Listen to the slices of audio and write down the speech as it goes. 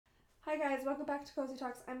Hi guys, welcome back to Cozy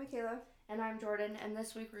Talks. I'm Michaela. And I'm Jordan, and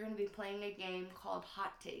this week we're going to be playing a game called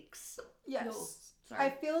Hot Takes. Yes. No, sorry. I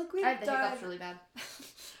feel like I have the hiccups really bad.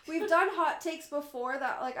 We've done hot takes before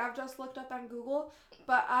that I've just looked up on Google,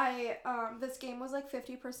 but this game was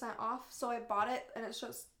 50% off, so I bought it and it's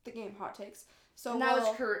just the game Hot Takes. So and that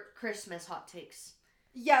was Christmas Hot Takes.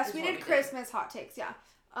 Yes, we did Christmas Hot Takes, yeah.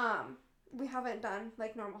 We haven't done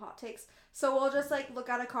normal hot takes. So we'll just look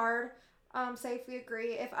at a card, say if we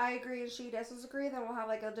agree. If I agree and she disagree, then we'll have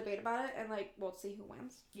a debate about it and we'll see who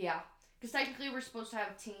wins. Yeah. Because technically we're supposed to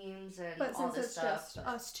have teams and but all this stuff. But since it's just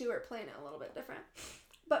us two are playing it a little bit different.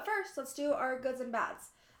 But first, let's do our goods and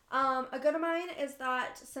bads. A good of mine is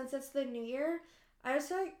that since it's the new year, I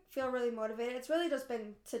just feel really motivated. It's really just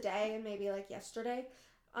been today and maybe yesterday.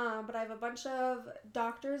 But I have a bunch of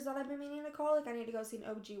doctors that I've been meaning to call. I need to go see an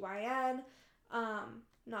OBGYN.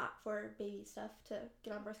 Not for baby stuff to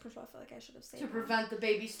get on birth control. I feel like I should have said to prevent the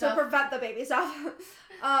baby stuff. To prevent the baby stuff.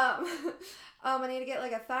 I need to get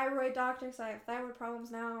a thyroid doctor because I have thyroid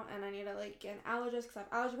problems now, and I need to get an allergist because I have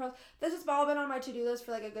allergy problems. This has all been on my to-do list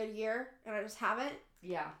for a good year, and I just haven't.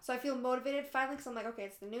 Yeah. So I feel motivated finally because I'm okay,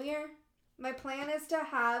 it's the new year. My plan is to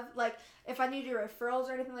have if I need to do referrals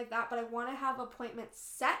or anything like that, but I want to have appointments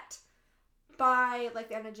set by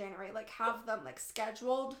the end of January. Have them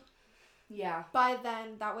scheduled. Yeah. By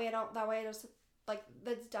then, that way I just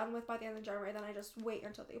that's done with by the end of January. Then I just wait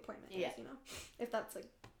until the appointment is, if that's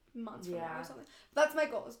months from now or something. But that's my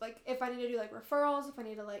goal. Is if I need to do referrals, if I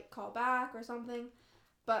need to call back or something.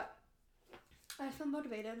 But I feel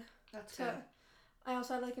motivated. That's good. I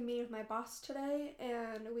also had a meeting with my boss today,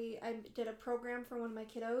 and I did a program for one of my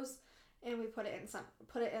kiddos, and we put it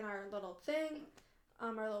in our little thing,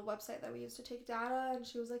 our little website that we use to take data, and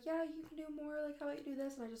she was like, yeah, you can do more, how about you do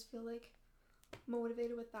this, and I just feel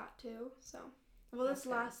motivated with that too. So will this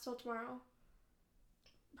last till tomorrow?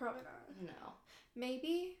 Probably not. No.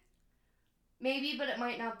 Maybe, but it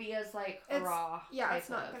might not be as hurrah. Yeah, it's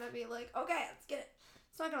not gonna be okay, let's get it.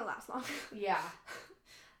 It's not gonna last long. Yeah.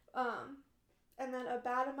 And then a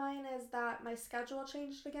bad of mine is that my schedule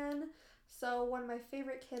changed again. So one of my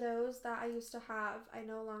favorite kiddos that I used to have, I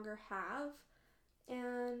no longer have.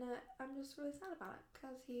 And I'm just really sad about it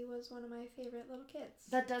because he was one of my favorite little kids.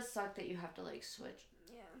 That does suck that you have to switch.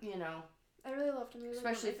 Yeah. I really loved him. He was,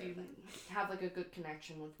 especially if you have a good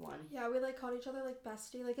connection with one. Yeah, we called each other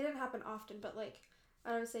bestie. It didn't happen often, but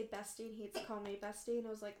I would say bestie and he'd call me bestie, and it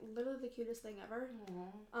was literally the cutest thing ever.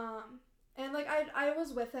 Aww. And I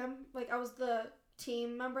was with him. I was the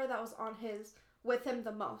team member that was with him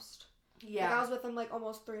the most. Yeah. I was with him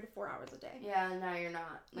almost 3 to 4 hours a day. Yeah, now you're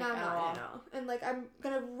not. Now I'm not, And I'm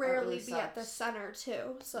gonna rarely be at the center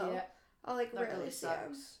too. So yeah. I'll rarely see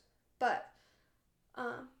him. But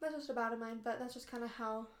that's just a bad of mine, but that's just kinda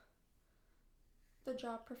how the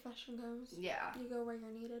job profession goes. Yeah. You go where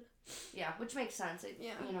you're needed. Yeah, which makes sense.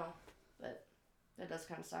 Yeah. But that does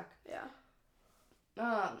kinda suck. Yeah.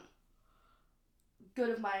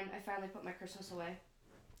 Good of mine, I finally put my Christmas away.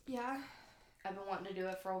 Yeah. I've been wanting to do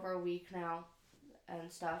it for over a week now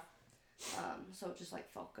and stuff. So it just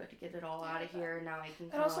felt good to get it all out of here, and now I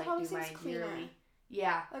can kind of do my yearly.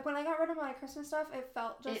 Yeah. When I got rid of my Christmas stuff, it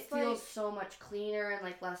felt just it feels so much cleaner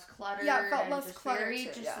and less cluttered. Yeah, it felt and less just cluttered very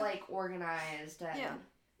too, just organized and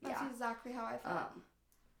that's exactly how I felt.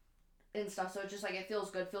 And stuff. So it's just it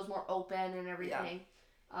feels good, feels more open and everything.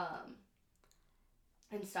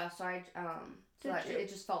 And stuff. So it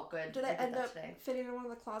just felt good. Did it end up fitting in one of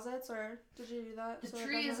the closets, or did you do that? The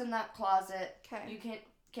tree is in that closet. Okay. You can't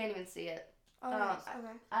even see it. Oh, nice.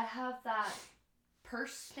 Okay. I have that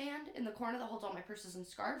purse stand in the corner that holds all my purses and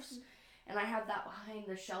scarves, and I have that behind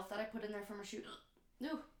the shelf that I put in there for my shoes.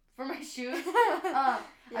 No, for my shoes.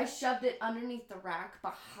 I shoved it underneath the rack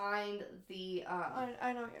behind the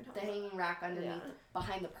I know what you're talking the hanging rack underneath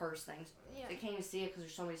behind the purse things. Yeah. So you can't even see it because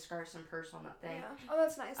there's so many scarves and purse on that thing. Yeah. Oh,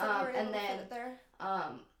 that's nice. You were able to fit it there.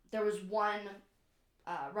 There was one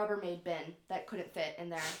Rubbermaid bin that couldn't fit in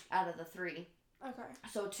there out of the 3. Okay.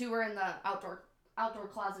 So 2 were in the outdoor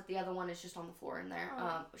closet. The other one is just on the floor in there,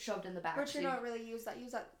 shoved in the back. But you don't really use that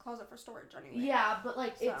closet for storage anyway. Yeah, but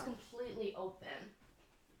it's completely open.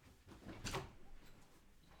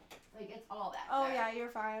 It's all back there. Oh yeah, you're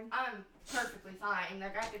fine. I'm perfectly fine. I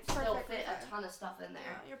could still fit a ton of stuff in there.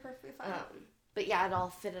 Yeah, you're perfectly fine. But yeah, it all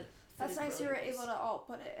fitted. That's nice really you were able to all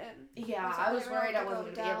put it in. Yeah, I was worried I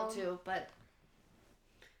wasn't going to be able to, but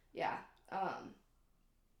yeah.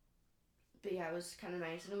 But yeah, it was kind of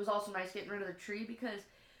nice. And it was also nice getting rid of the tree because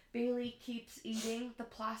Bailey keeps eating the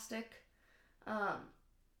plastic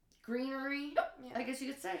greenery, I guess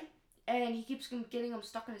you could say. and he keeps getting them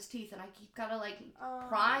stuck in his teeth, and I keep kind of like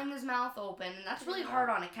prying his mouth open, and that's really hard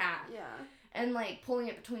on a cat. Yeah. And like pulling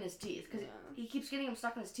it between his teeth because he keeps getting them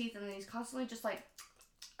stuck in his teeth, and then he's constantly just like.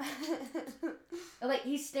 Like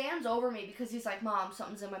he stands over me because he's like, Mom,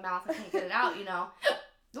 something's in my mouth, I can't get it out, you know.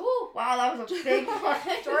 Ooh, wow, that was a big one.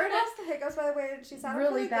 Jordan has the hiccups, by the way, and she's had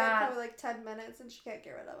really bad for like 10 minutes, and she can't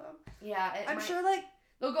get rid of them. Yeah, I'm sure like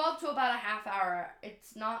they'll go up to about a half hour.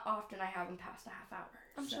 It's not often I have them past a half hour.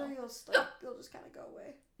 I'm sure you'll just kind of go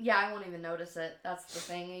away. Yeah, I won't even notice it. That's the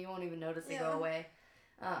thing. You won't even notice it go away.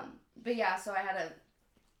 But yeah, so I had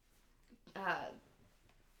to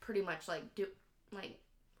pretty much like do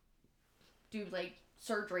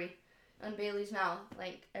surgery on Bailey's mouth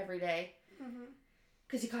like every day. Mm-hmm.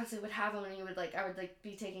 Because he constantly would have him, and he would I would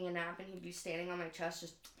be taking a nap, and he'd be standing on my chest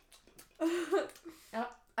just. And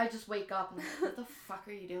I just wake up and I'm like, what the fuck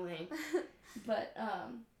are you doing? But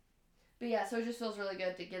yeah, so it just feels really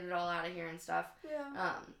good to get it all out of here and stuff.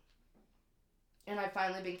 Yeah. And I've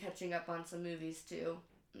finally been catching up on some movies too.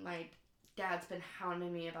 My dad's been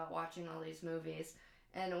hounding me about watching all these movies.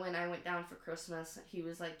 And when I went down for Christmas, he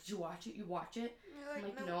was like, did you watch it? You watch it? I'm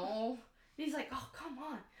like, no. He's like, oh, come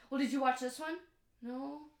on. Well, did you watch this one?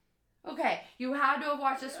 No. Okay, you had to have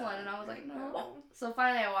watched this one. And I was like, no. So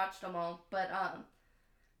finally I watched them all. But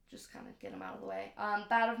just kind of get them out of the way.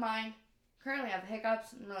 Bad of mine. Currently I have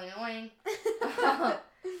hiccups. I'm really annoying.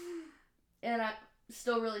 And I'm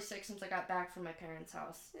still really sick since I got back from my parents'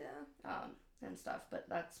 house. Yeah. And stuff. But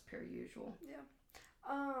that's per usual. Yeah.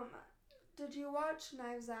 Did you watch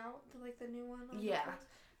Knives Out? The new one? Yeah.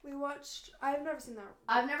 We watched. I've never seen that.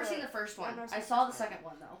 I've never seen the first one. I saw the second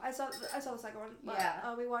one though. I saw the second one. But,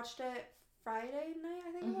 yeah. We watched it Friday night.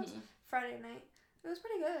 I think it was Friday night. It was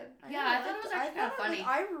pretty good. I thought it was actually kind of funny.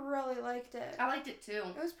 I really liked it. I liked it too.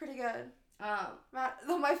 It was pretty good.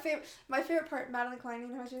 My favorite part, Madeline Klein, you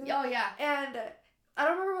know how she. Oh yeah. And I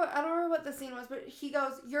don't remember what the scene was, but he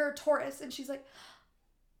goes, "You're a Taurus," and she's like,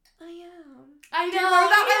 I am. I know. I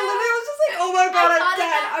literally was just like, oh my god,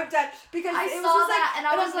 I'm dead. Because I it saw was just that, like, and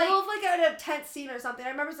I was like, middle of like an intense scene or something. I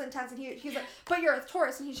remember it was intense, and he's like, but you're a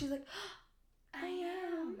Taurus, and she's like, I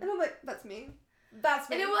am. And I'm like, that's me. That's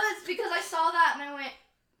me. And it was because I saw that, and I went,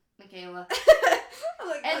 Michaela.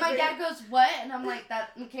 Like, and my dad goes, what? And I'm like,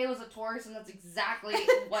 that Michaela's a Taurus, and that's exactly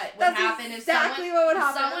what would happen if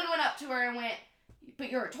someone went up to her and went,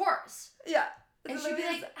 but you're a Taurus. Yeah. And she'd be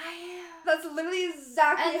like, I am. That's literally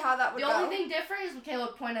exactly how that would go. The only thing different is Michaela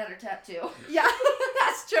would point at her tattoo. Yeah,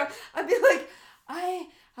 that's true. I'd be like, I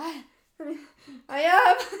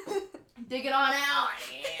am. Dig it on out.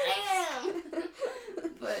 I am.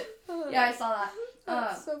 But, yeah, I saw that.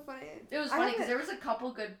 That's so funny. It was funny because there was a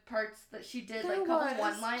couple good parts that she did, like a couple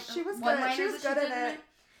one-liners. She was good. She was good at it.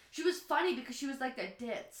 She was funny because she was like a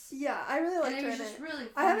ditz. Yeah, I really liked her. And it was just really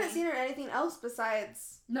funny. I haven't seen her in anything else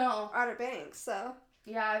besides Outer Banks, so.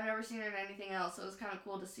 Yeah, I've never seen her in anything else, so it was kind of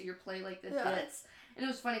cool to see her play like the ditz. And it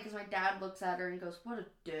was funny because my dad looks at her and goes, what a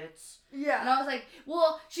ditz. Yeah. And I was like,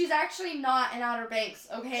 well, she's actually not in Outer Banks,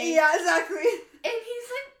 okay? Yeah, exactly. And he's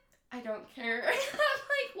like, I don't care. I'm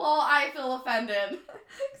like, well, I feel offended.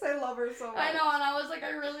 Because I love her so much. I know, and I was like,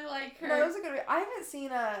 I really like her. No, it was a good movie. I haven't seen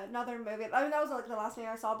another movie. I mean, that was like the last movie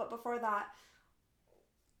I saw, but before that.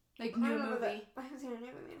 Like, new movie? I haven't seen a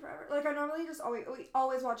new movie in forever. Like, I normally just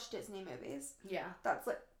always watch Disney movies. Yeah. That's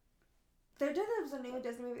like. There was a new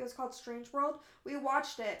Disney movie. It was called Strange World. We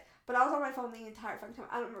watched it, but I was on my phone the entire fucking time.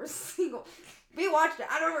 I don't remember a single. We watched it.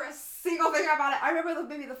 I don't remember a single thing about it. I remember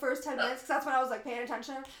maybe the first 10 minutes because that's when I was like paying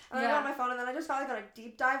attention. And then I got on my phone, and then I just got like on a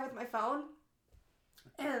deep dive with my phone,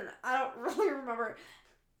 and I don't really remember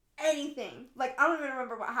anything. Like, I don't even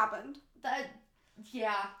remember what happened.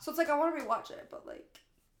 Yeah. So it's like I want to rewatch it, but like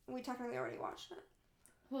we technically already watched it.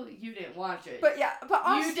 Well, you didn't watch it. But yeah, but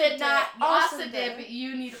Austin you did not. Austin did, but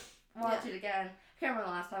you need to watch it again. I can't remember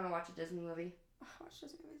the last time I watched a Disney movie. I watch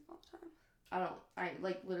Disney movies all the time. I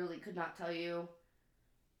like literally could not tell you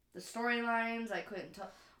the storylines. I couldn't tell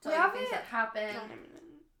you things that happened.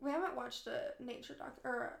 We haven't watched a nature doc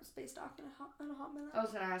or a space doc in a hot minute. I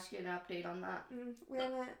was gonna ask you an update on that. We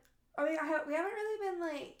haven't. I mean, we haven't really been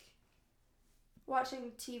like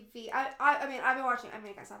watching TV. I mean, I've been watching. I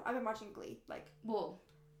mean, I guess I've been watching Glee like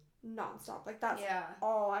nonstop. Like that's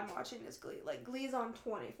all I'm watching is Glee. Like Glee's on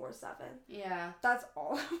 24/7. Yeah. That's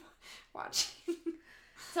all I'm watching.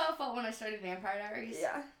 That's how I felt when I started Vampire Diaries.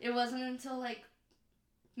 Yeah. It wasn't until like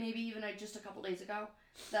maybe even like just a couple days ago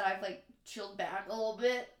that I've like chilled back a little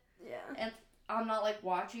bit. Yeah. And I'm not like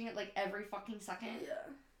watching it like every fucking second.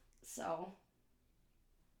 Yeah. So.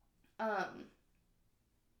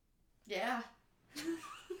 Yeah.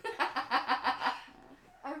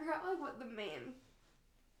 I forgot like what the main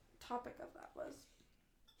topic of that was.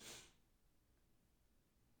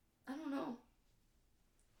 I don't know.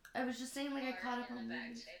 I was just saying, like, I caught up on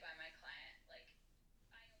movies.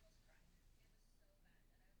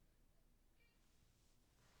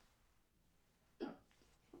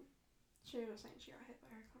 She was saying she got hit by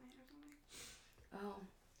her client or something. Oh.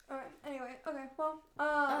 Alright, anyway, okay, well,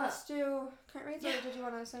 let's do current reads, or did you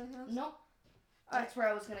want to say anything else? Nope. That's where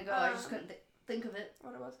I was gonna go. I just couldn't think of it.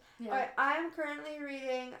 What it was. Yeah. Alright, I'm currently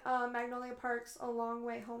reading Magnolia Parks A Long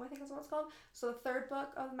Way Home, I think is what it's called. So the third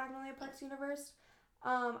book of the Magnolia Parks universe.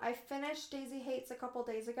 I finished Daisy Hates a couple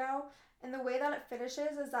days ago, and the way that it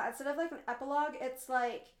finishes is that instead of like an epilogue, it's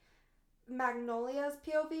like Magnolia's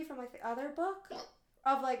POV from like the other book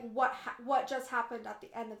of like what just happened at the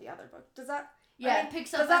end of the other book. Does that? Yeah, it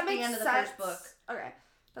picks up at the end of the first book. Okay,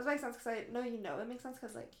 does that make sense? Because I know you know it makes sense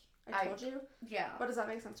because like I told you. Yeah. But does that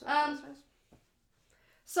make sense to us?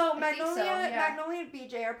 So Magnolia and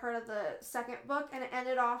BJ are part of the second book, and it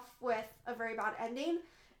ended off with a very bad ending.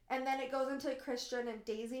 And then it goes into Christian and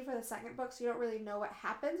Daisy for the second book, so you don't really know what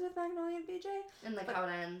happens with Magnolia and BJ. And like how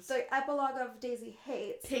it ends. The epilogue of Daisy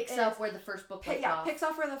Hates picks up where the first book left off. Yeah, picks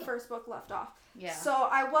off where the first book left off. Yeah. So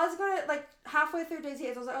I was gonna, like, halfway through Daisy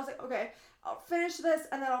Hates, I was like, okay, I'll finish this,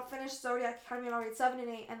 and then I'll finish Zodiac Academy, and I'll read 7 and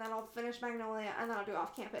 8, and then I'll finish Magnolia, and then I'll do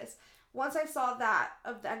Off Campus. Once I saw that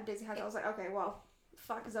of the end of Daisy Hates, I was like, okay, well,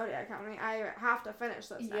 fuck Zodiac Academy. I have to finish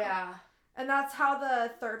this now. Yeah. And that's how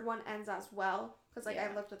the third one ends as well. Because, like,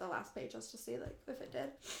 I looked at the last page just to see, like, if it did.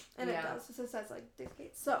 And it does. So it says, like, Daisy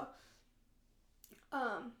Hates. So,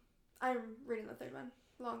 I'm reading the third one.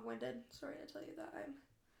 Long-winded. Sorry to tell you that I'm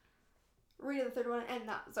reading the third one and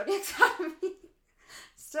not Zodiac Academy.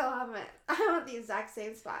 Still haven't. I'm at the exact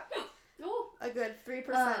same spot. Oh. A good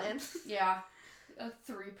 3% in. Yeah. 3%.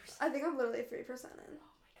 I think I'm literally 3% in. Oh my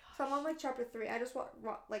gosh. So I'm on, like, chapter 3. I just,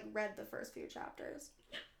 read the first few chapters.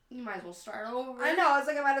 You might as well start over. I know. I was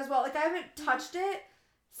like, I might as well. Like, I haven't touched it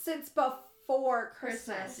since before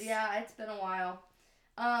Christmas. Yeah, it's been a while.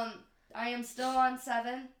 I am still on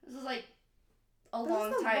 7. This is, like, a long time.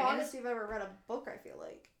 This is the longest you've ever read a book, I feel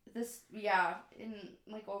like. In,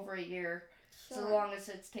 like, over a year. Sure. It's the longest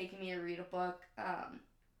it's taken me to read a book,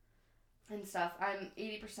 and stuff. I'm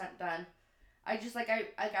 80% done. I just, I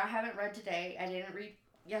haven't read today. I didn't read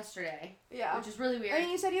yesterday. Yeah. Which is really weird. I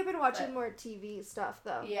mean, you said you've been watching more TV stuff,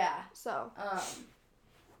 though. Yeah. So.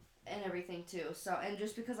 And everything, too. So, and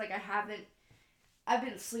just because, I've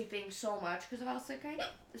been sleeping so much because of how sick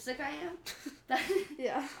I am.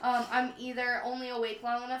 Yeah. I'm either only awake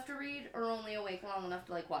long enough to read or only awake long enough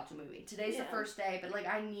to, watch a movie. Today's the first day, but,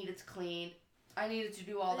 I needed to clean. I needed to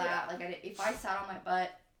do all that. If I sat on my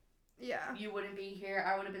butt, you wouldn't be here.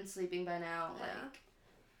 I would have been sleeping by now.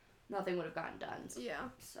 Nothing would have gotten done.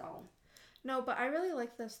 So. No, but I really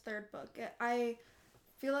like this third book. I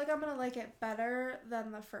feel like I'm going to like it better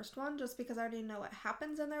than the first one just because I already know what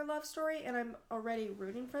happens in their love story and I'm already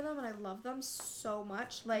rooting for them and I love them so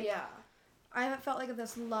much. I haven't felt like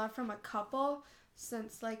this love from a couple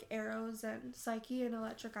since Arrows and Psyche and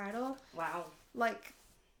Electric Idol. Wow.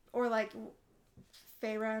 Or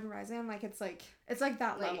Feyre and Ryzen. It's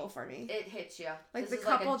that level for me. It hits you. The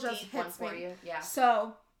couple just hits me. For you. Yeah.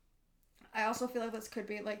 So I also feel like this could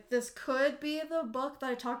be the book that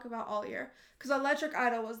I talk about all year. Because Electric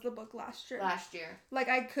Idol was the book last year.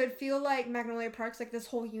 I could feel like Magnolia Parks, this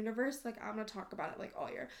whole universe, I'm going to talk about it, all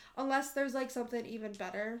year. Unless there's, something even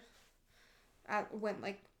better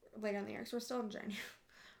later in the year. Because we're still in January.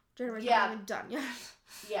 January's not even done yet.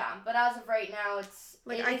 Yeah, but as of right now, it's...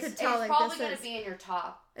 I could tell, it's probably going to be in your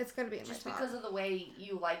top. It's going to be in my top. Just because of the way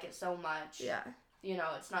you like it so much. Yeah.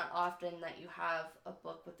 It's not often that you have a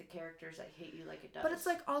book with the characters that hit you like it does. But it's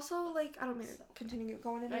also I don't mean to continue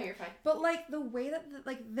going into No, you're fine. But the way that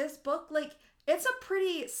this book it's a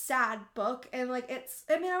pretty sad book and it's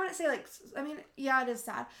I wouldn't say it is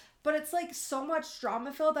sad, but it's so much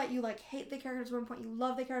drama filled that you hate the characters at one point, you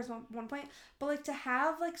love the characters at one point, but to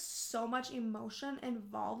have so much emotion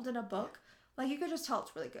involved in a book. You could just tell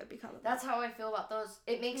it's really good because of That's how I feel about those.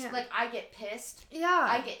 It makes I get pissed. Yeah.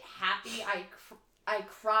 I get happy. I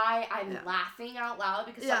cry. I'm laughing out loud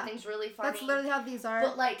because something's really funny. That's literally how these are.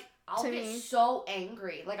 But I'll get so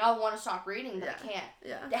angry. I'll want to stop reading, but I can't.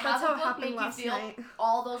 Yeah. To have a book make you feel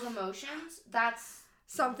all those emotions, that's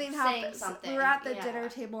something happened. We were at the dinner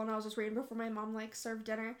table and I was just reading before my mom served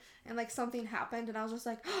dinner and something happened and I was just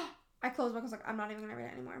I closed the book. I was I'm not even gonna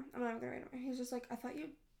read it anymore. I'm not even gonna read it anymore. He was just I thought you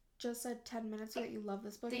just said 10 minutes ago that you love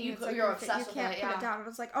this book. That and you're obsessed you can't with it, put it down. And I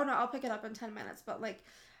was oh no, I'll pick it up in 10 minutes. But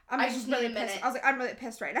I just really need a minute. pissed. I was I'm really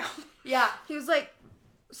pissed right now. Yeah. He was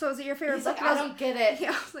so is it your favorite book? I don't get it.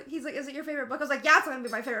 Yeah. He's is it your favorite book? I was yeah, it's gonna be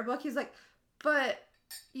my favorite book. He's but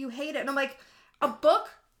you hate it. And I'm like, a book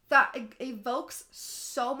that evokes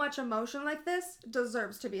so much emotion like this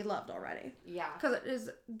deserves to be loved already. Yeah. Because it is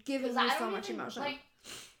giving me so much emotion. Like,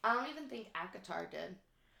 I don't even think ACOTAR did.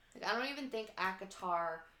 Like, I don't even think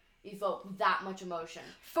ACOTAR evoked that much emotion.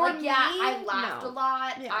 For like, me, yeah, I laughed a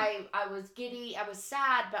lot. Yeah. I was giddy. I was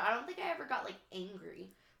sad, but I don't think I ever got, like,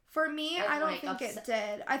 angry. For me, I don't think it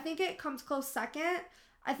did. I think it comes close second.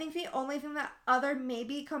 I think the only thing that other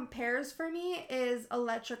maybe compares for me is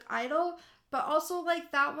Electric Idol, but also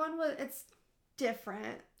like that one it's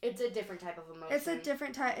different. It's a different type of emotion. It's a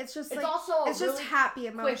different type. It's just it's like also it's really just happy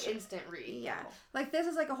emotion. Quick instant read. Yeah, like this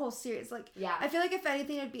is like a whole series. Like I feel like if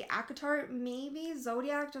anything, it'd be ACOTAR, maybe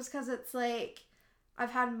Zodiac, just because it's like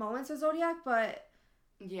I've had moments with Zodiac, but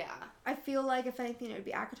yeah, I feel like if anything, it would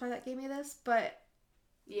be ACOTAR that gave me this, but.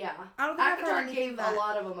 Yeah. I don't think ACOTAR gave a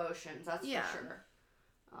lot of emotions, that's for sure.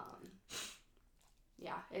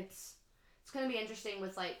 Yeah, it's going to be interesting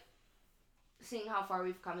with, like, seeing how far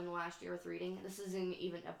we've come in the last year with reading. This isn't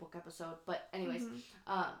even a book episode, but anyways.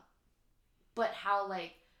 But how,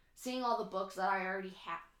 like, seeing all the books that I already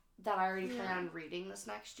plan on reading this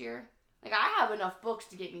next year. Like, I have enough books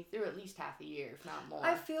to get me through at least half a year, if not more.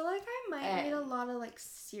 I feel like I might read a lot of, like,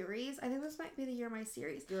 series. I think this might be the year of my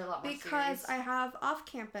series. You're a lot more because I have Off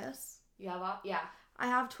Campus. You have I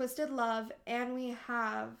have Twisted Love, and we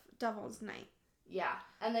have Devil's Night. Yeah.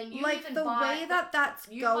 And then you like, even the way that's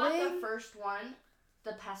you going... bought the first one,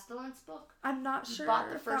 the Pestilence book. I'm not sure. You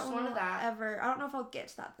bought the first one of that. Ever. I don't know if I'll get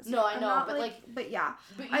to that this year. No, I know, but, But yeah.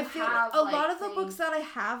 But I feel like a lot of the books that I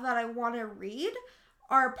have that I want to read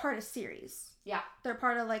are part of series. Yeah. They're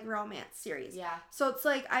part of, like, romance series. Yeah. So it's,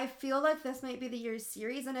 like, I feel like this might be the year's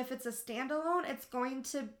series, and if it's a standalone, it's going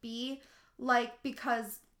to be, like,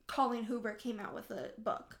 because Colleen Hoover came out with a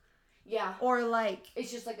book. Yeah. Or, like...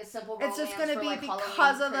 It's just, like, a simple romance. It's just going to be like, because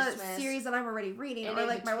Halloween, of Christmas, the series that I'm already reading, or,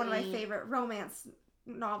 like, one of my favorite romance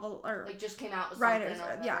novel, or... Like, just came out with writers.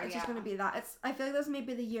 Something It's just going to be that. I feel like this may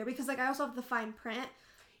be the year, because, like, I also have the fine print.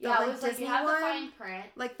 Yeah, it was like, you have the fine print.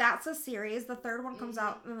 Like, that's a series. The third one comes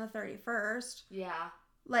out on the 31st. Yeah.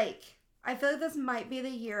 Like, I feel like this might be the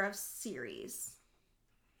year of series.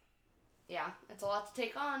 Yeah, it's a lot to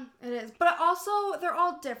take on. It is. But also, they're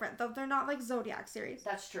all different, though. They're not like Zodiac series.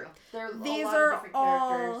 That's true. These are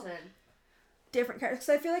all different characters.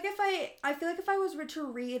 So I feel like if I was to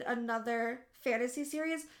read another fantasy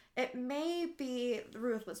series, it may be The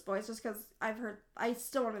Ruthless Boys, just because I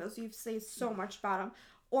still want to read those. You say so much about them.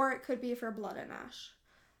 Or it could be for Blood and Ash.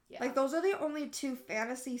 Yeah. Like, those are the only two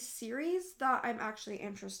fantasy series that I'm actually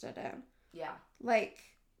interested in. Yeah. Like,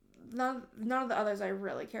 none of the others I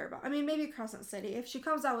really care about. I mean, maybe Crescent City. If she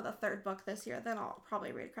comes out with a third book this year, then I'll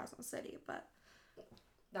probably read Crescent City, but...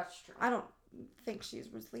 That's true. I don't think she's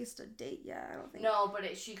released a date yet. I don't think... No,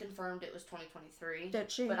 but she confirmed it was 2023. Did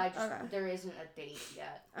she? But there isn't a date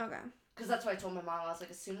yet. Okay. Because that's what I told my mom. I was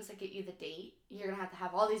like, as soon as I get you the date, you're going to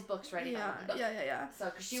have all these books ready. Yeah. So,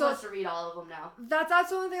 because she wants to read all of them now. That's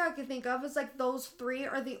the only thing I can think of is, like, those three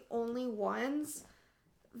are the only ones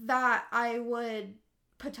that I would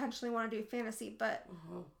potentially want to do fantasy. But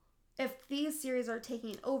if these series are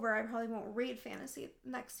taking over, I probably won't read fantasy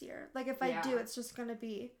next year. Like, if I do, it's just going to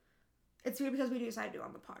be... It's weird because we decide to do it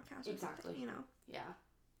on the podcast. Exactly. You know? Yeah.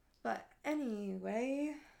 But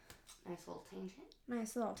anyway... Nice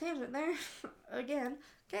little tangent there. Again.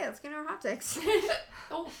 Okay, let's get into our hot takes.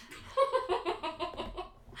 Oh,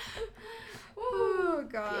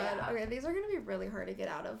 God. Yeah. Okay, these are going to be really hard to get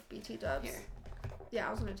out of, BT dubs. Here. Yeah,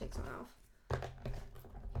 I was going to take some off.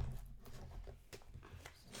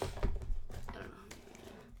 I don't know.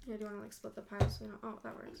 Yeah, do you want to, like, split the pile so we don't... Oh,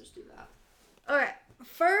 that works. Let's just do that. Okay,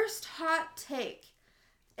 first hot take.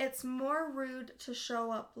 It's more rude to show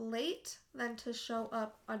up late than to show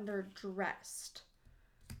up underdressed.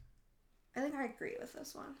 I think I agree with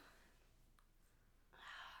this one.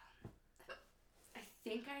 I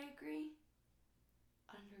think I agree.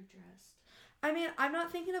 Underdressed. I mean, I'm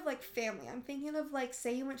not thinking of, like, family. I'm thinking of, like,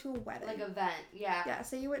 say you went to a wedding. Like, event, yeah. Yeah,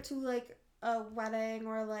 say you went to, like, a wedding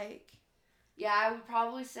or, like... Yeah, I would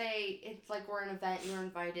probably say it's, like, we're an event you're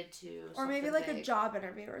invited to. Or maybe, like, a job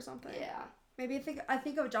interview or something. Yeah. Maybe I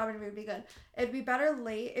think of a job interview would be good. It'd be better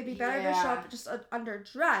late. It'd be better to show up just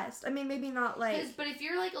underdressed. I mean, maybe not, like... But if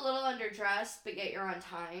you're, like, a little underdressed, but yet you're on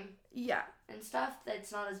time... Yeah. And stuff,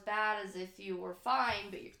 that's not as bad as if you were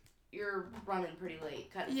fine, but you're running pretty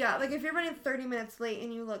late, kind of Yeah, like, if you're running 30 minutes late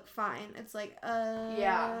and you look fine, it's like,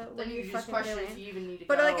 yeah, what then are you just fucking question doing? if you even need to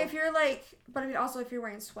but, go. like, if you're, like... But, I mean, also, if you're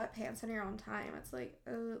wearing sweatpants and you're on time, it's like,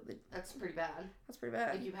 that's pretty bad. That's pretty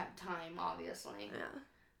bad. Like, you had time, obviously. Yeah.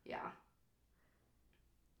 Yeah.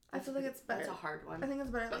 I feel like it's better. That's a hard one. I think it's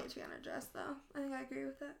better late to be underdressed, though. I think I agree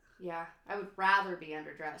with it. Yeah, I would rather be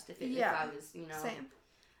underdressed if I was, Same.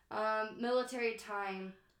 Military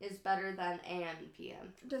time is better than AM and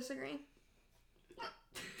PM. Disagree.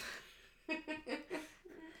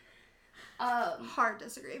 Hard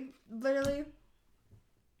disagree. Literally.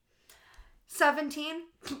 17.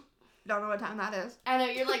 Don't know what time that is. I know,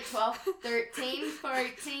 you're like 12, 13,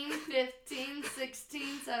 14, 15, 16,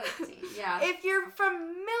 17. Yeah. If you're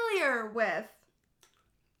familiar with,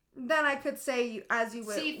 then I could say you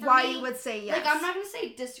would say yes. Like, I'm not going to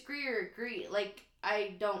say disagree or agree. Like,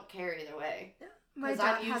 I don't care either way. My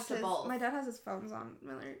dad has his phones on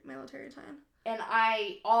military time. And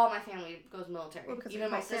all my family goes military. Well, because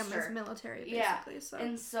even my sister. family's military, basically. So.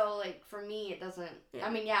 And so, like, for me, it doesn't... Yeah.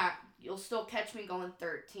 I mean, you'll still catch me going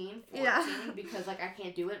 13, 14, because, like, I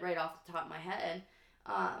can't do it right off the top of my head.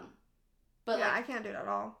 But yeah, I can't do it at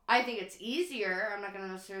all. I think it's easier. I'm not going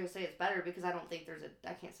to necessarily say it's better, because I don't think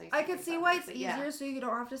I can't say... I could see why it's easier, so you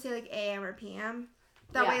don't have to say, like, AM or PM.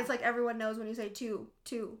 That way, it's like everyone knows when you say 2.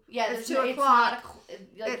 Yeah, it's 2 o'clock.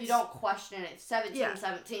 You don't question it.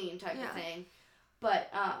 17 type of thing.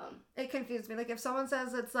 But, it confused me. Like, if someone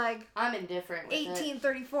says it's, like... I'm indifferent with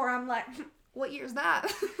 1834, I'm like, what year's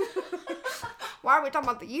that? Why are we talking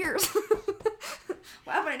about the years?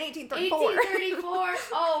 What happened in 1834? 1834?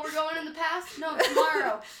 Oh, we're going in the past? No,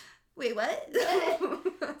 tomorrow. Wait, what?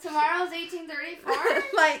 Tomorrow's 1834?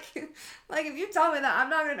 like if you tell me that, I'm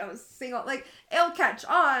not gonna know a single, like, it'll catch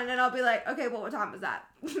on, and I'll be like, okay, well, what time is that?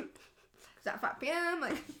 Is that 5 p.m.?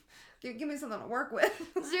 Like, give me something to work with.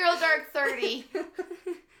 0 dark 30.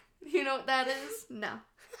 You know what that is? No.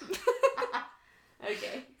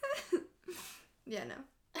 Okay. Yeah, no.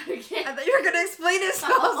 Okay. I thought you were gonna explain it, so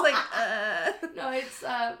I was like, No, it's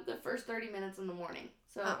the first 30 minutes in the morning.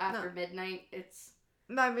 So after midnight, it's...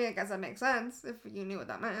 I mean, I guess that makes sense if you knew what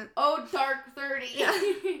that meant. Oh, dark 30. Yeah.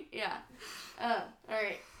 Yeah.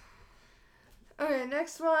 Alright. Okay,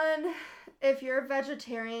 next one. If you're a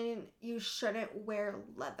vegetarian, you shouldn't wear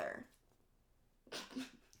leather.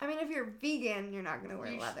 I mean, if you're vegan, you're not going to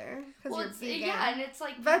wear leather. Because you're vegan. Yeah, and it's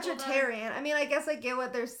like... Vegetarian. I mean, I guess I get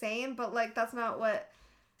what they're saying, but, like, that's not what...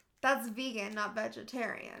 That's vegan, not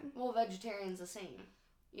vegetarian. Well, vegetarian's the same.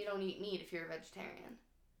 You don't eat meat if you're a vegetarian.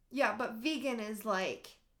 Yeah, but vegan is like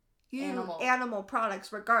animal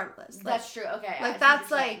products regardless. Like, that's true. Okay. Like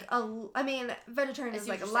that's like I mean, vegetarian is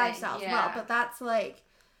like a lifestyle as well, but that's like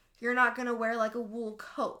you're not gonna wear like a wool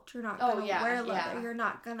coat. You're not gonna wear leather. You're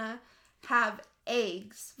not gonna have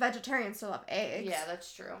eggs. Vegetarians still have eggs. Yeah,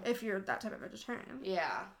 that's true. If you're that type of vegetarian.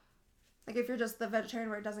 Yeah. Like if you're just the vegetarian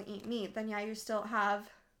where it doesn't eat meat, then you still have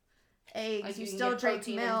eggs, like you still drink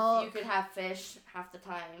milk. You could have fish half the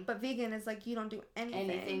time. But vegan is like you don't do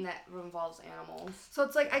anything. Anything that involves animals. So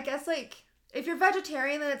it's like, I guess like, if you're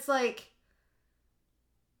vegetarian, then it's like,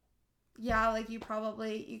 yeah, like you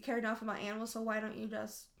care enough about animals, so why don't you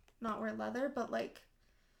just not wear leather? But like...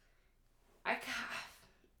 I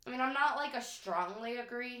mean, I'm not like a strongly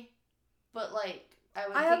agree, but like, I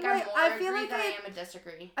would think I'm more agree than I am a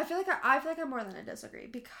disagree. I feel like I'm more than a disagree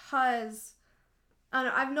because... I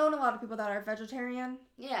don't know, I've known a lot of people that are vegetarian.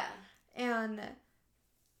 Yeah. And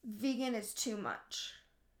vegan is too much.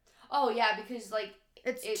 Oh, yeah, because, like...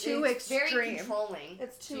 It's too extreme. It's very controlling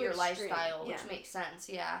to your lifestyle, which makes sense,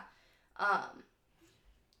 yeah.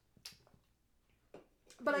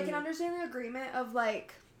 But I can understand the agreement of,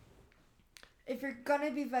 like, if you're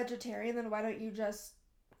gonna be vegetarian, then why don't you just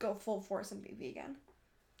go full force and be vegan?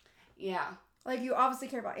 Yeah. Like, you obviously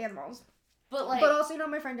care about animals. But, like... But also, you know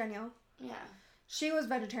my friend Danielle? Yeah. She was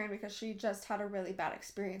vegetarian because she just had a really bad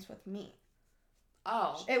experience with meat.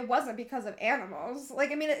 Oh. It wasn't because of animals.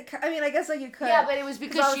 Like, I mean, I guess, like, you could. Yeah, but it was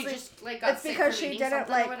because she just, like, got sick because from she eating didn't,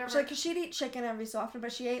 like, because she'd eat chicken every so often,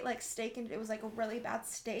 but she ate, like, steak, and it was, like, a really bad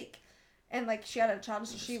steak. And, like, she had a child,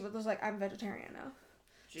 so she was like, I'm vegetarian now.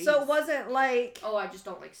 Jeez. So it wasn't, like... Oh, I just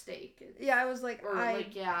don't like steak. Yeah, it was, like, or,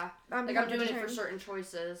 like, yeah. I'm doing it for certain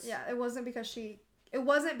choices. Yeah, it wasn't because It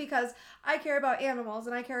wasn't because I care about animals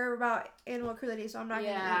and I care about animal cruelty, so I'm not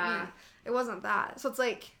going to eat meat. It wasn't that. So it's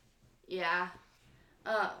like... Yeah.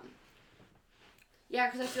 Yeah,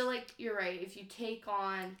 because I feel like you're right. If you take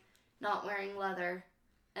on not wearing leather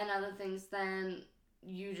and other things, then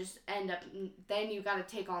you just end up... Then you got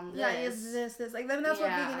to take on this. Yeah, it's this. Like, I mean, that's what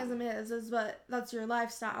veganism is what... That's your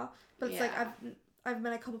lifestyle. But it's like, I've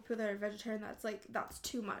met a couple people that are vegetarian that's like, that's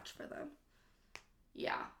too much for them.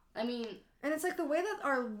 Yeah. I mean... And it's like the way that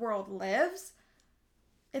our world lives,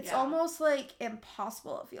 it's almost like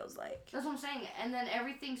impossible, it feels like. That's what I'm saying. And then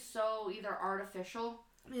everything's so either artificial.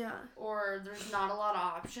 Yeah. Or there's not a lot of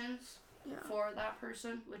options. for that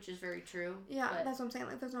person, which is very true. Yeah, that's what I'm saying.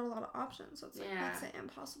 Like, there's not a lot of options, so it's like, makes it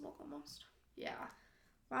impossible almost. Yeah.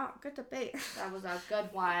 Wow, good debate. That was a good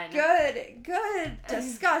one. Good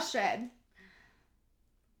discussion.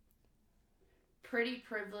 Pretty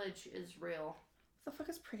privilege is real. What the fuck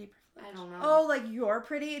is pretty privilege? I don't know. Oh, like you're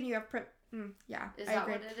pretty and you have yeah. Is I that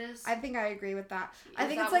agree. what it is? I think I agree with that. I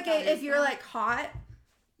think that it's like what that if is, you're though? like hot,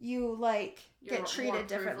 you like You're get treated more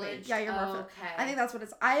differently. privileged? Yeah, you're more. Okay. I think that's what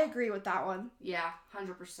it's. I agree with that one. Yeah,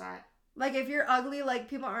 100%. Like if you're ugly, like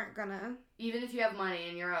people aren't gonna. Even if you have money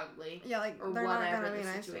and you're ugly. Yeah, like or they're not whatever gonna be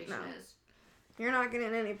the nice. situation No. is. You're not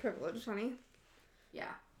getting any privilege, honey.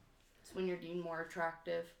 Yeah. It's when you're deemed more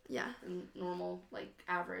attractive. Yeah. Than normal, like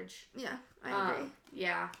average. Yeah, I agree.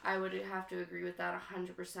 Yeah, I would have to agree with that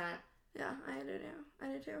 100%. Yeah, I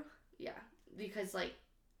do too. Yeah, because like,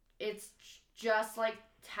 it's just like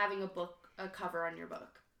having a cover on your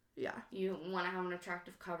book. Yeah. You want to have an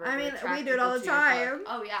attractive cover. I mean, attract we do it all people the to your time. book.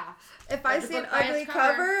 Oh yeah. If I see an ugly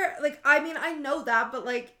cover, like I mean, I know that, but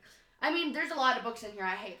like. I mean, there's a lot of books in here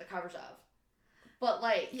I hate the covers of. But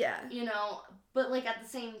like, yeah. You know, but like at the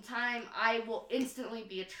same time, I will instantly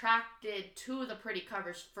be attracted to the pretty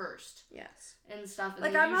covers first. Yes. And stuff. And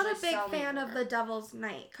like I'm not a big fan of the Devil's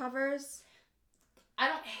Night covers. I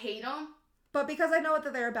don't hate them. But because I know what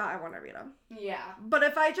they're about, I want to read them. Yeah. But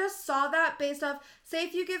if I just saw that based off, say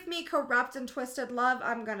if you give me Corrupt and Twisted Love,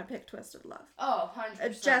 I'm going to pick Twisted Love. Oh,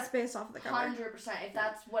 100%. Just based off of the cover. 100%. If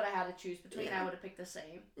that's what I had to choose between, I would have picked the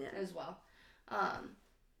same as well.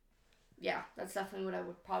 Yeah, that's definitely what I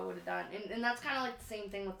would have done. And that's kind of like the same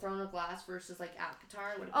thing with Throne of Glass versus like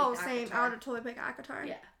ACOTAR. Oh, same. I would have totally picked ACOTAR.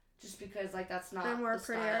 Yeah. Just because like that's not they're more the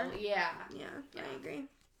prettier. Style. Yeah. Yeah, I agree.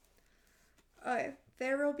 Okay.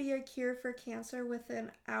 There will be a cure for cancer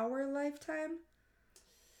within our lifetime.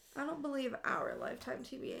 I don't believe our lifetime,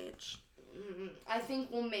 TBH. I think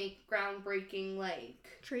we'll make groundbreaking like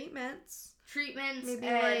treatments, maybe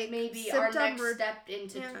and maybe our next step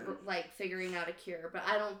into like figuring out a cure. But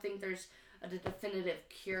I don't think there's a definitive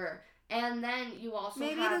cure. And then you also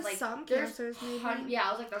maybe have like some cancers. Maybe I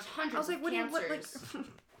was like, there's hundreds of cancers. What, like,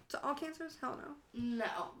 to all cancers? Hell no.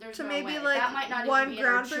 No, there's to no maybe way. like that might not one even be in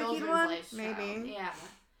our groundbreaking children's one. lifestyle. Maybe. Yeah.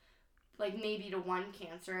 Like maybe to one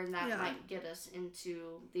cancer, and that might get us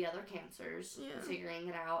into the other cancers, figuring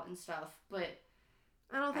it out and stuff. But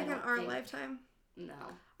I don't think in our lifetime. No.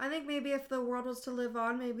 I think maybe if the world was to live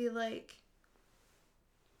on, maybe like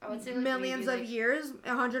I would say like millions of years,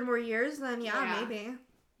 100 more years, then maybe.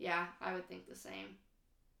 Yeah, I would think the same.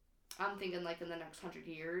 I'm thinking like in the next 100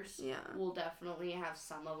 years, we'll definitely have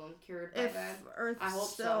some of them cured by then. If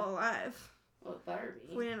Earth's still alive. Well, it better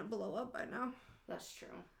be. If we didn't blow up by now. That's true.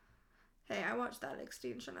 Hey, I watched that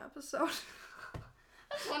Extinction episode.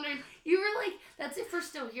 I was wondering, you were like, that's if we're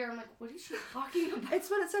still here. I'm like, what is she talking about? It's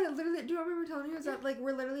what it said. Literally, do you remember telling you? Is that like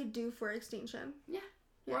we're literally due for extinction? Yeah.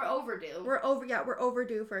 We're overdue. We're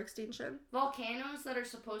overdue for extinction. Volcanoes that are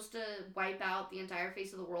supposed to wipe out the entire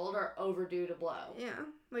face of the world are overdue to blow. Yeah.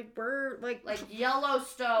 Like, we're, like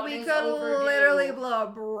Yellowstone we is could overdue. literally blow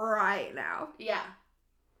up right now. Yeah.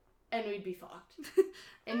 And we'd be fucked.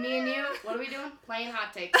 And me and you, what are we doing? Playing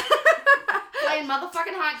hot takes. Playing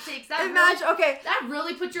motherfucking hot takes. That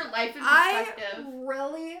really puts your life in perspective. I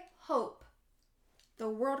really hope the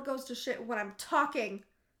world goes to shit when I'm talking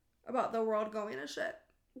about the world going to shit.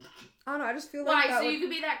 I don't know, I just feel like Why? So you could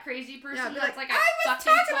be that crazy person that's like, I was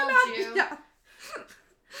fucking talking told about you. Yeah.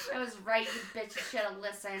 I was right, you bitch. You should have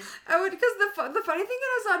listened. I would, because the funny thing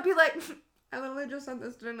is, I'd be like, I literally just said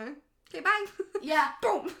this, didn't I? Okay, bye. Yeah.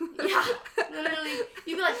 Boom. Yeah. Literally,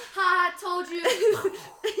 you'd be like, ha, I told you.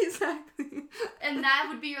 Exactly. And that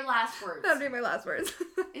would be your last words. That would be my last words.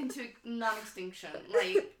 Into non-extinction.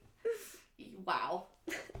 Like, wow.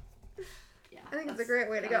 Yeah. I think it's a great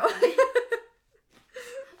way to go.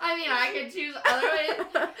 I mean, I could choose other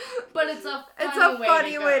ways, but it's a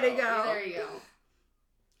funny way to go. There you go.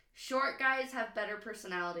 Short guys have better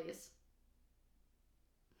personalities.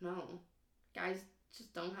 No. Guys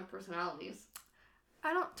just don't have personalities.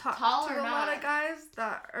 I don't talk to a lot of guys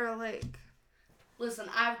that are like... Listen,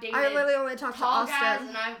 I've dated... I literally only talk to Austin. Tall guys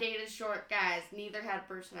and I've dated short guys. Neither had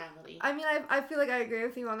personality. I mean, I feel like I agree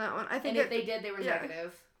with you on that one. I think if they did, they were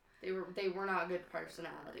negative. They were not good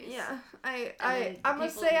personalities. Yeah, I'm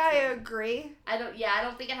gonna say I agree. I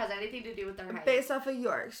don't think it has anything to do with their height. Based off of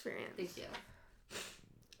your experience. Thank you.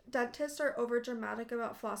 Dentists are over dramatic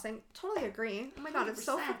about flossing. Totally agree. Oh my god, 100%. It's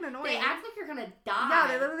so fucking annoying. They act like you're gonna die. Yeah,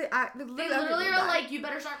 they literally act. They literally are like, you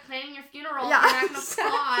better start planning your funeral. Yeah, you're not gonna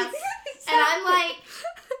floss. Exactly. And I'm like,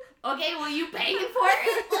 okay, well, you paying for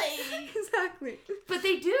it? Like, exactly. But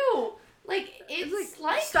they do. Like, it's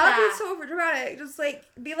like stop that. being so over dramatic. Just, like,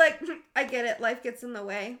 be like, I get it. Life gets in the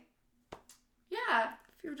way. Yeah.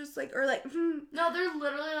 If you're just like, or like, No, they're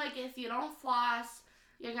literally like, if you don't floss,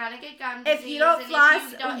 you're gonna get gum if disease. you don't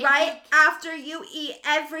floss If after you eat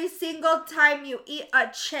every single time you eat a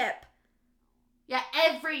chip. Yeah,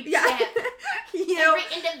 every chip. Every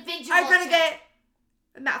individual are gonna chip.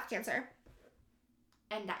 get mouth cancer.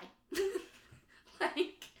 And die.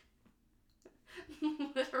 Like,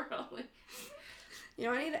 literally. You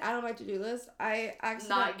know, I need to add on my to-do list. I actually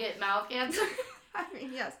not get mouth cancer. I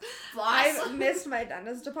mean, yes. Floss. I missed my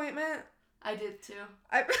dentist appointment. I did too.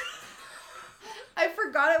 I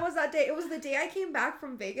forgot it was that day. It was the day I came back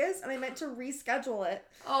from Vegas, and I meant to reschedule it.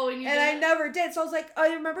 Oh, and I never did. So I was like,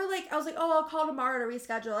 I remember, like, I was like, oh, I'll call tomorrow to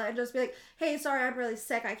reschedule it, and just be like, hey, sorry, I'm really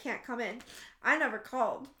sick. I can't come in. I never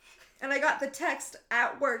called. And I got the text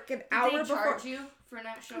at work an hour before. Did they charge you for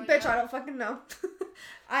not showing Bitch, up? I don't fucking know.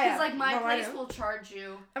 Because, like, my place will charge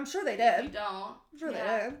you. I'm sure they did. If you don't. I'm sure they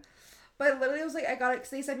did. But literally, it was like, I got it because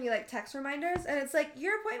they sent me, like, text reminders, and it's like,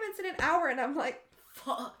 your appointment's in an hour, and I'm like,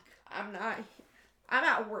 fuck, I'm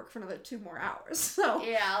at work for another 2 more hours, so.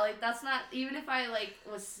 Yeah, like, that's not, even if I, like,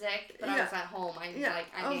 was sick, but I was at home, I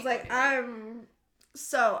was like,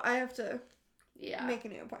 so I have to make a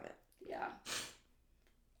new appointment. Yeah.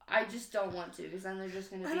 I just don't want to, because then they're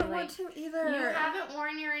just going to be like, I don't like, want to either. You haven't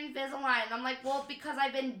worn your Invisalign. And I'm like, well, because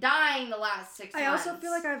I've been dying the last 6 months. I also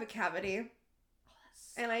feel like I have a cavity.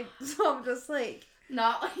 And so I'm just like,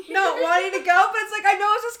 not wanting to go, but it's like, I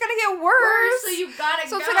know it's just going to get worse. So you gotta go.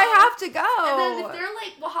 So it's like, I have to go. And then if they're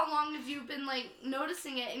like, well, how long have you been, like,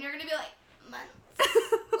 noticing it? And you're going to be like, months.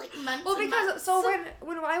 Like, months. Well, because, months. so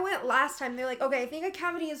when I went last time, they're like, okay, I think a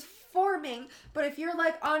cavity is forming, but if you're,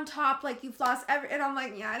 like, on top, like, you floss and I'm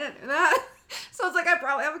like, yeah, I didn't do that. So it's like, I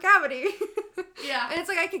probably have a cavity. Yeah. And it's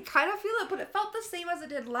like, I could kind of feel it, but it felt the same as it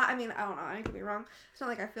did I mean, I don't know, I could be wrong. It's not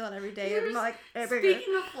like I feel it every day. It's not like,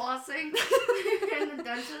 speaking of flossing, and the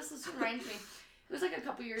dentist, this reminds me, it was like a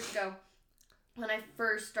couple years ago, when I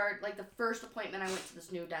first started, like, the first appointment, I went to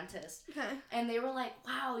this new dentist. Okay. And they were like,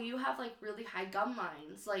 wow, you have, like, really high gum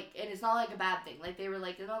lines. Like, and it's not, like, a bad thing. Like, they were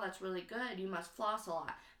like, no, that's really good. You must floss a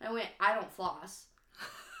lot. And I went, I don't floss.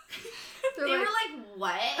 They were like,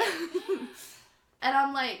 what? And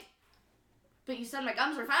I'm like, but you said my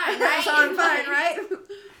gums are fine, right? So I'm fine, right?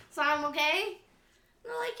 So I'm okay? And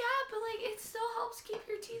they're like, yeah, but, like, it still helps keep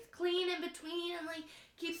your teeth clean in between and, like,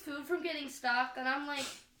 keeps food from getting stuck. And I'm like,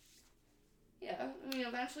 yeah, I mean,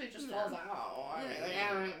 eventually it just falls out.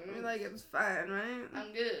 You're like, it's fine, right?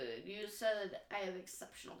 I'm good. You said I have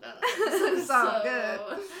exceptional gums. So I'm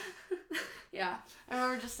good. Yeah. I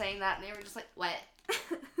remember just saying that, and they were just like, what?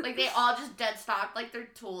 Like, they all just dead stopped, like, their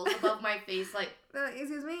tools above my face, like,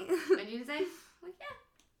 excuse me? what did you say? I'm like,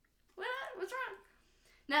 yeah. What's wrong?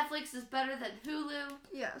 Netflix is better than Hulu.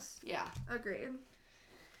 Yes. Yeah. Agreed.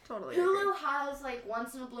 Totally Hulu has, like,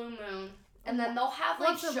 once in a blue moon, and then they'll have,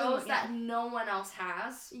 like, shows that no one else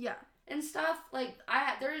has. Yeah. And stuff. Like,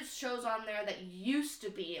 there's shows on there that used to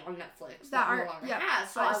be on Netflix that no longer has,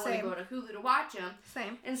 so I want to go to Hulu to watch them.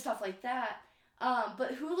 Same. And stuff like that.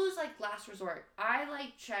 But Hulu's, like, last resort. I,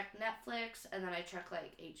 like, check Netflix, and then I check,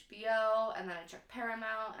 like, HBO, and then I check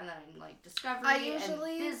Paramount, and then, like, Discovery, and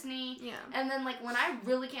Disney. Yeah. And then, like, when I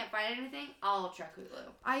really can't find anything, I'll check Hulu.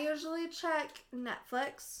 I usually check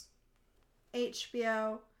Netflix,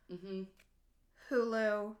 HBO,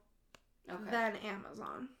 Hulu, then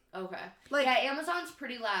Amazon. Okay. Like, yeah, Amazon's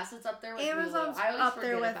pretty last. It's up there with Amazon's Hulu. I always up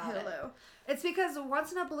there with Hulu. It. It's because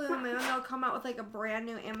once in a blue moon, they'll come out with, like, a brand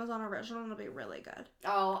new Amazon original, and it'll be really good.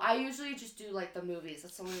 Oh, I usually just do, like, the movies.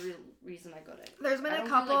 That's the only reason I go to. There's been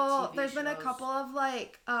a couple of,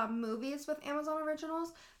 like, movies with Amazon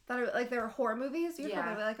originals that are, like, they're horror movies. You're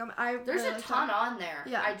probably like, there's a ton on there.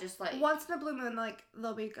 Yeah. I just, like, once in a blue moon, like,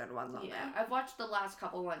 there'll be good ones on there. Yeah, I've watched the last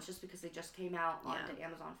couple ones just because they just came out onto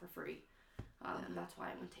Amazon for free. That's why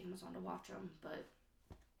I went to Amazon to watch them, but...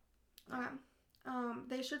 Okay.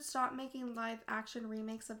 They should stop making live-action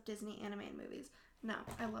remakes of Disney animated movies. No,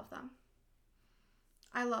 I love them.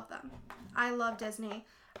 I love Disney.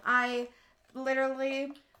 I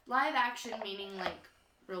literally... Live action meaning, like,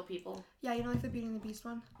 real people? Yeah, you know, like the Beauty and the Beast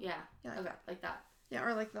one? Yeah. Yeah, okay, like that. Yeah,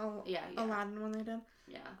 or like the Aladdin one they did.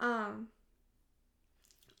 Yeah.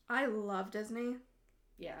 I love Disney.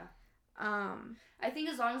 Yeah. I think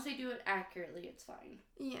as long as they do it accurately, it's fine.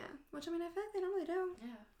 Yeah, which I mean, I feel like they normally do.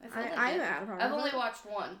 Yeah, I feel like I've only watched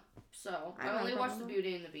one, so I've only watched the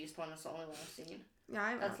Beauty and the Beast one. That's the only one I've seen.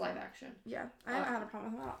 Yeah, that's live action. Yeah, I haven't had a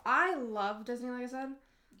problem with that. I love Disney, like I said.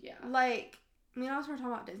 Yeah. Like, me and Austin were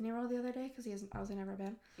talking about Disney World the other day because I was never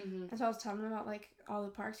been. Mm-hmm. And so I was telling him about, like, all the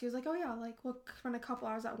parks. He was like, oh, yeah, like, we'll spend a couple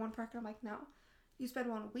hours at one park. And I'm like, no. You spend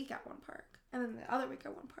 1 week at one park. And then the other week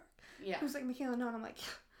at one park. Yeah. He was like, Michaela, no. And I'm like,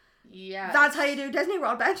 yeah. That's how you do Disney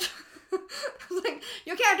World, bitch. I was like,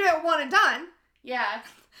 you can't do it one and done. Yeah.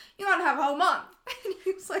 You gotta have a whole month. And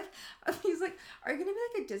he was like, are you gonna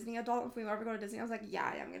be like a Disney adult if we ever go to Disney? I was like,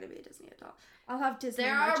 yeah, I am gonna be a Disney adult. I'll have Disney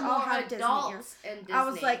There merch. are I'll more have adults in Disney. I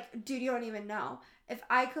was like, dude, you don't even know. If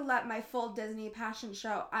I could let my full Disney passion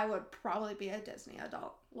show, I would probably be a Disney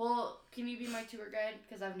adult. Well, can you be my tour guide?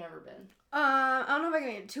 Because I've never been. I don't know if I can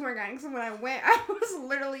be a tour guide because when I went, I was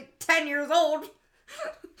literally 10 years old.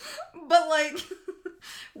 But, like,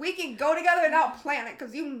 we can go together and not plan it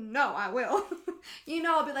because you know I will. You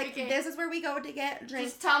know, I'll be like, Okay. This is where we go to get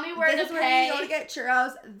drinks. Just tell me where This to is pay. where we go to get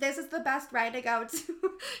churros. This is the best ride to go to.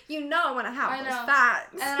 You know when I have I those know.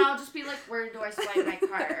 facts. And then I'll just be like, where do I swipe my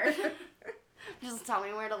card? Just tell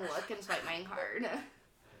me where to look and swipe my card.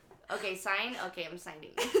 Okay, sign? Okay, I'm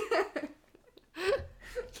signing.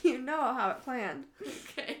 You know I'll have it planned.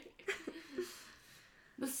 Okay.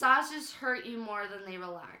 Massages hurt you more than they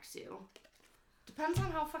relax you. Depends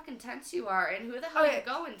on how fucking tense you are and who the hell you're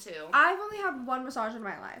going to. I've only had one massage in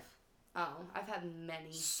my life. Oh, I've had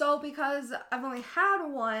many. So because I've only had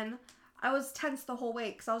one, I was tense the whole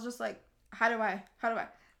way because I was just like, how do I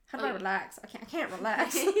relax? I can't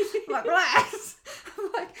relax. I'm like, relax.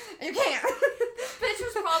 I'm like, you can't. Bitch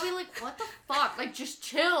was probably like, what the fuck? Like, just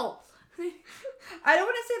chill. I don't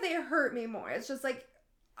want to say they hurt me more. It's just like,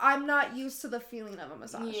 I'm not used to the feeling of a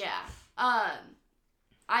massage. Yeah.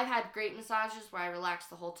 I've had great massages where I relaxed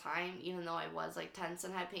the whole time, even though I was, like, tense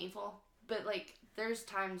and had painful. But, like, there's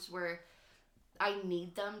times where I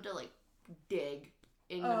need them to, like, dig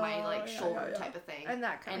into my, like, shoulder type of thing. And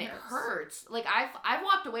that kind of it hurts. Like, I've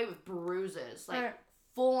walked away with bruises. Like, I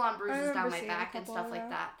full-on bruises down remember my seeing back a and couple stuff of like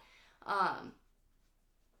that.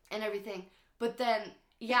 And everything. But then,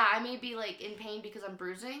 yeah, I may be, like, in pain because I'm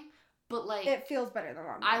bruising. But, like, it feels better than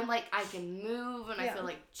long. I'm like, I can move and I feel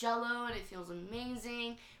like jello and it feels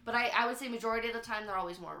amazing. But I would say majority of the time they're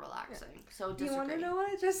always more relaxing. Yeah. So do you want to know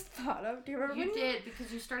what I just thought of? Do you remember? You did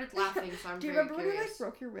because you started laughing, so I'm do you very remember curious. when you like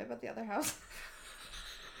broke your rib at the other house?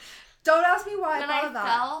 Don't ask me why I thought of that.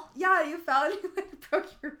 Fell? Yeah, you fell and you like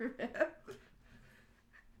broke your rib.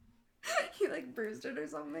 You like bruised it or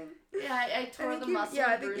something. Yeah, I tore the muscle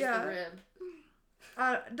and bruised the rib.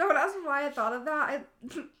 Don't ask me why I thought of that.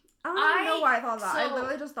 I don't even know why I thought of that. I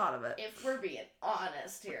literally just thought of it. If we're being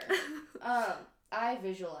honest here, I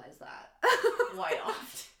visualize that quite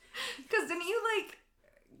often. Because didn't you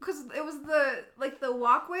because it was the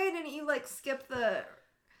walkway, didn't you skip the...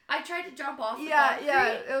 I tried to jump off the concrete. Yeah,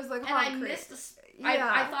 it was and concrete. I missed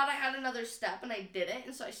I thought I had another step and I didn't,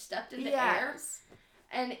 and so I stepped into air.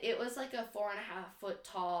 And it was like a 4.5 foot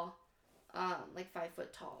tall, 5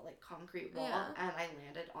 foot tall, concrete wall, and I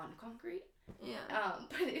landed on concrete. Yeah.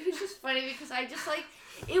 But it was just funny because I just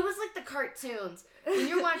it was like the cartoons. When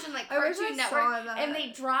you're watching Cartoon Network and they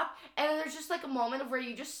drop and there's just a moment of where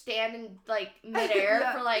you just stand in midair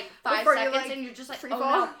for 5 seconds and you're just oh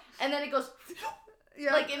no. And then it goes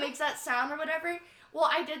it makes that sound or whatever. Well,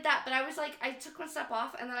 I did that, but I was I took one step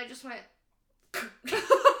off and then I just went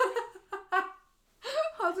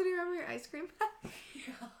How did you remember your ice cream pack?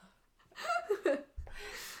 Yeah.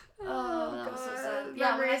 Oh, that was so sad.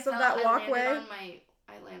 Yeah, memories of that walkway.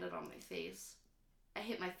 I landed on my face. I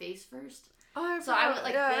hit my face first. Oh, so I went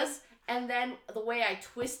this, and then the way I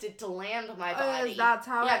twisted to land my body. That's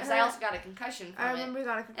how. Yeah, because I also got a concussion from it. I remember you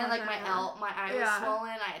got a concussion. And my eye was swollen.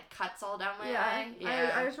 I had cuts all down my eye.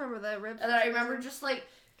 Yeah. I just remember the ribs. And then I remember just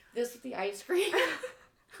this with the ice cream,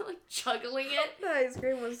 juggling it. The ice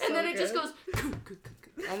cream was so and then it good. just goes.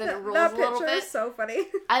 And then it rolls that a little bit. That picture is so funny.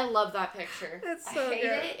 I love that picture. It's so I hate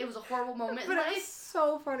good. it. It was a horrible moment but in life. It was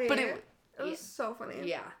so funny. But it was so funny.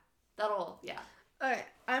 Yeah. Okay,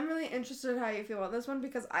 I'm really interested in how you feel about this one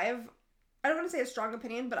because I don't want to say a strong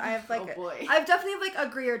opinion, but I have oh boy. I've definitely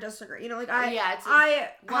agree or disagree. You know, it's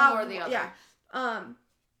one or the other. Yeah.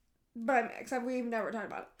 But except we've never talked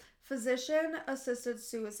about it. Physician assisted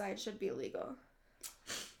suicide should be illegal.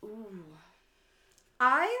 Ooh.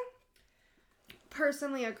 I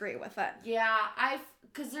personally agree with it. Yeah,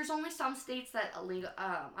 because there's only some states that illegal.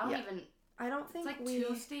 I don't think it's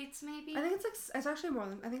 2 states maybe. I think it's actually more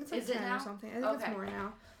than. I think it's 10 or something. I think it's more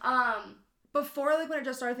now. Before when it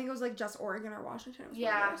just started, I think it was just Oregon or Washington.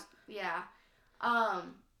 Yeah.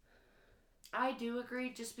 I do agree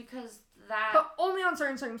just because that. But only on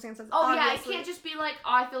certain circumstances. Oh obviously. yeah, it can't just be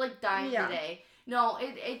I feel like dying today. No,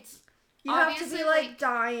 it's. You have to be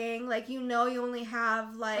dying, you only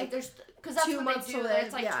have there's Because that's 2 what months they to do. live.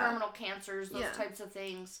 It's like terminal cancers, those types of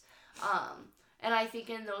things. And I think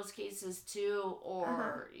in those cases too,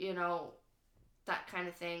 or, you know, that kind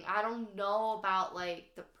of thing. I don't know about,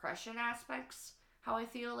 like, depression aspects, how I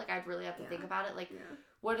feel. Like, I'd really have to think about it. Like,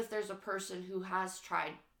 what if there's a person who has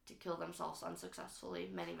tried to kill themselves unsuccessfully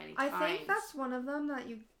many, many times? I think that's one of them that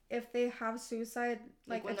if they have suicide,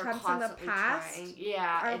 like attempts in the past,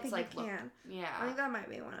 yeah, I don't it's think like, you can. Yeah. I think that might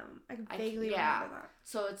be one of them. I can vaguely remember that.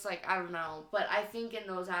 So it's like, I don't know. But I think in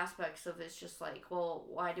those aspects of it's just like, well,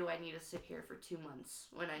 why do I need to sit here for 2 months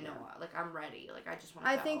when I know, like, I'm ready? Like, I just want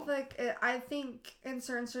to go. I think in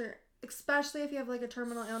certain, especially if you have, like, a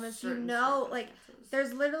terminal illness, you know, like,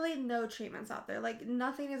 there's literally no treatments out there. Like,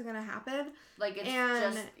 nothing is going to happen. Like, it's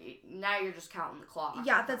just, now you're just counting the clock.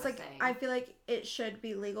 Yeah, that's, like, I feel like it should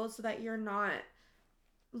be legal so that you're not,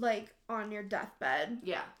 like, on your deathbed.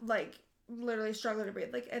 Yeah. Like, literally struggling to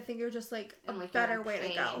breathe. Like, I think you're just, like, a better way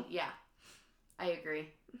to go. Yeah. I agree.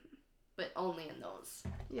 But only in those.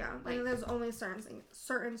 Yeah. Like, I think there's only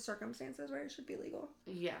certain circumstances where it should be legal.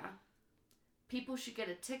 Yeah. People should get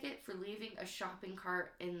a ticket for leaving a shopping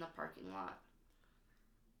cart in the parking lot.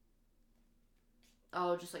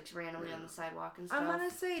 Oh, just like randomly on the sidewalk and stuff. I'm gonna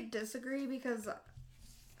say disagree because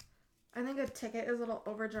I think a ticket is a little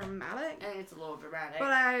over dramatic. And it's a little dramatic. But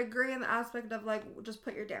I agree in the aspect of, like, just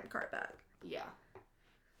put your damn cart back. Yeah.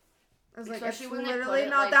 It's like, especially it's when literally they put it,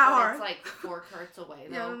 not like, that hard. It's like 4 carts away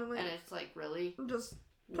though, and it's like, really, just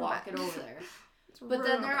walk it over there. But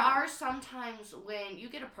then there are some times when you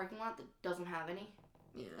get a parking lot that doesn't have any.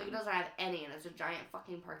 Yeah. Like, it doesn't have any, and it's a giant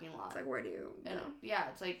fucking parking lot. It's like, where do you go? Yeah,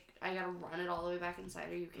 it's like, I gotta run it all the way back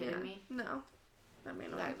inside. Are you kidding me? No. I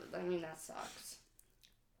mean, that sucks.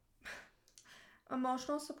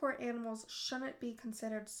 Emotional support animals shouldn't be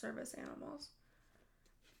considered service animals.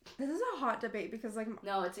 This is a hot debate because, like...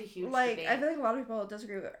 No, it's a huge Like, debate. I feel like a lot of people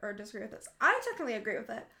disagree with this. I technically agree with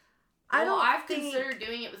it. I've considered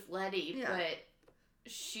doing it with Letty, but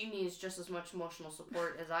she needs just as much emotional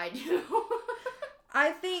support as I do.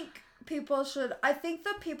 I think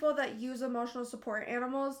the people that use emotional support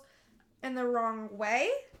animals in the wrong way.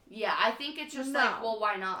 Yeah, I think it's just like, well,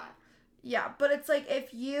 why not? Yeah, but it's like,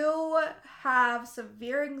 if you have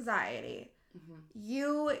severe anxiety,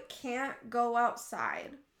 you can't go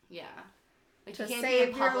outside. Yeah. Like, to you can't save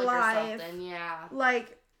be in public your life. Or something, yeah.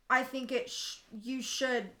 Like, I think you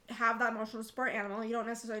should have that emotional support animal. You don't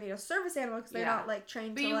necessarily need a service animal because they're not, like,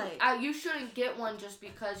 trained to, like... you shouldn't get one just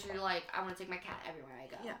because you're like, I want to take my cat everywhere I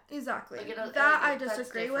go. Yeah, exactly. Like, I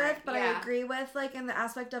disagree with, but I agree with, like, in the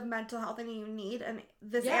aspect of mental health and you need, and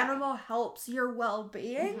this animal helps your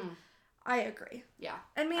well-being. I agree. Yeah.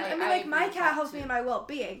 I mean, like, my cat helps me in my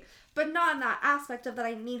well-being, but not in that aspect of that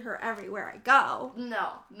I need her everywhere I go.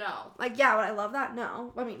 No. Like, yeah, would I love that?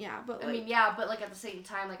 No. I mean, yeah, but, like... but, like, at the same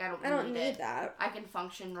time, like, I don't need that. I can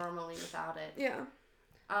function normally without it. Yeah.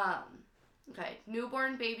 Okay.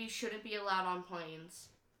 Newborn babies shouldn't be allowed on planes.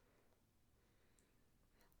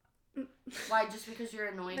 Why? Just because you're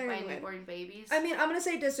annoyed by newborn babies? I mean, I'm gonna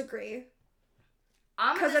say disagree.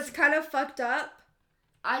 Because it's kind of fucked up.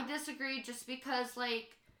 I disagree just because,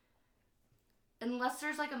 like, unless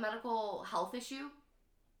there's, like, a medical health issue,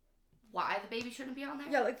 why the baby shouldn't be on there?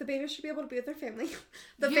 Yeah, like, the baby should be able to be with their family.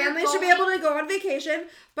 The family should be able to go on vacation,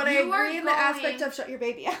 but I agree in the aspect of shut your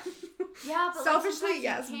baby out. Yeah, but selfishly, like,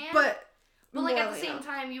 yes, but like, at the same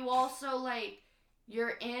time, you also, like,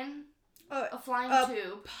 you're in a flying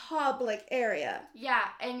tube. Public area. Yeah,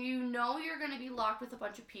 and you know you're going to be locked with a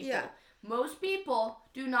bunch of people. Yeah. Most people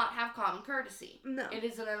do not have common courtesy. No. It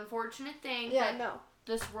is an unfortunate thing that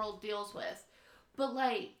this world deals with. But,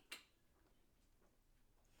 like,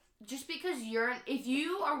 just because if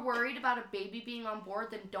you are worried about a baby being on board,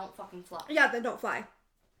 then don't fucking fly. Yeah, then don't fly.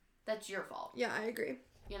 That's your fault. Yeah, I agree.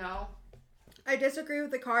 You know? I disagree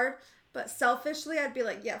with the card, but selfishly, I'd be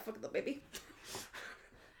like, yeah, fuck the baby.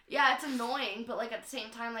 Yeah, it's annoying, but, like, at the same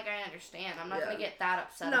time, like, I understand. I'm not gonna get that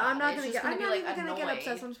upset. No, I'm not gonna get. I'm not even gonna get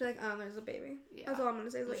upset. So I'm just be like, oh, there's a baby. Yeah. That's all I'm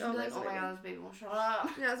gonna say. Like, oh, there's a baby. Oh my god, this baby won't shut up.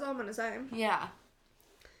 Yeah, that's all I'm gonna say. Yeah.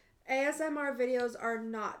 ASMR videos are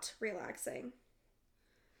not relaxing.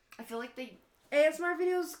 I feel like ASMR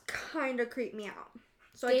videos kind of creep me out.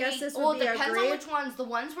 So I guess this would be a depends on which ones. The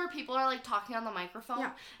ones where people are, like, talking on the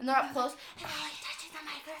microphone and they're up close and they're, like, touching the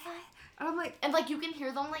microphone. And I'm like... And, like, you can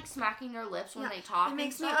hear them, like, smacking their lips when they talk. It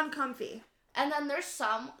makes me uncomfy. And then there's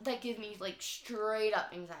some that give me, like, straight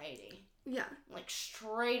up anxiety. Yeah. Like,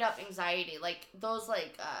 straight up anxiety. Like, those,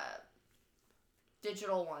 like,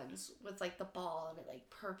 digital ones with, like, the ball and it, like,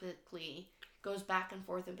 perfectly goes back and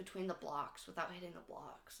forth in between the blocks without hitting the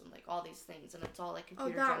blocks and like all these things, and it's all like Oh,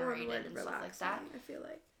 computer that one generated would and relax stuff like that. me, I feel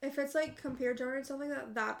like if it's like computer generated something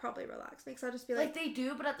that probably relax me, because I'll just be like they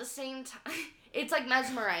do, but at the same time, it's like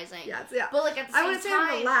mesmerizing. yeah. But like at the same time, I wouldn't say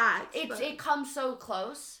I'm relaxed. It comes so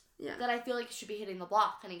close. Yeah. That I feel like it should be hitting the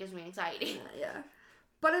block, and it gives me anxiety. Yeah.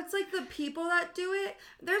 But it's like the people that do it.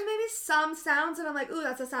 There's maybe some sounds that I'm like, ooh,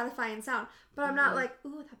 that's a satisfying sound. But I'm not like,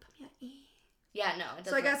 ooh, that put me at ease. Yeah, no, it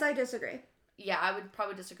doesn't. So I guess I disagree. Yeah, I would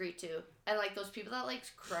probably disagree too. And like those people that like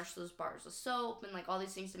crush those bars of soap and like all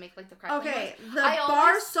these things to make like the crackling Okay, noise. the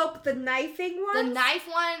bar soap, the knifing ones. The knife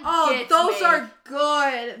one. Oh, those are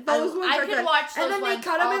good. Those ones are good. I could watch those. And then they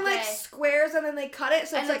cut them in like squares, and then they cut it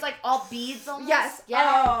so and it's like all beads almost. Yes.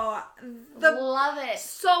 Yeah. Oh, the love it.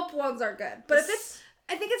 Soap ones are good, but if it's,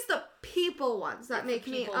 I think it's the people ones that make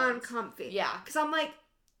me uncomfy. Yeah. Because I'm like,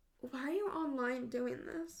 why are you online doing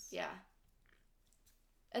this? Yeah.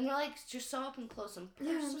 And they're like just so up and close and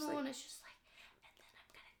personal, and it's just like, and then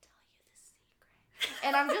I'm gonna tell you the secret.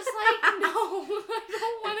 And I'm just like, no, I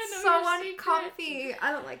don't want to know. So your uncomfy. secret.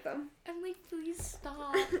 I don't like them. I'm like, please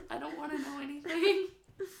stop. I don't want to know anything.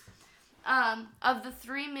 Of the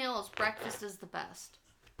 3 meals, breakfast is the best.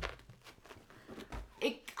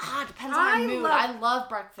 It depends on my mood. I love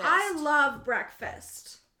breakfast. I love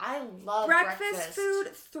breakfast. I love breakfast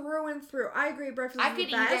food through and through. I agree, breakfast is the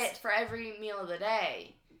best. I could eat it for every meal of the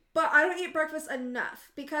day. But I don't eat breakfast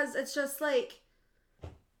enough because it's just like,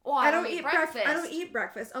 well, I don't eat breakfast. I don't eat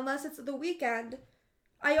breakfast unless it's the weekend.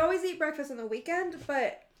 I always eat breakfast on the weekend,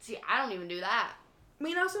 but see, I don't even do that.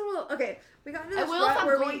 Me and Austin will. Okay, we got into this I will if I'm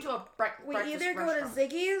going to a breakfast we either go to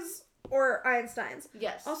Ziggy's or Einstein's.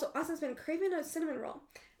 Yes. Also, Austin's been craving a cinnamon roll,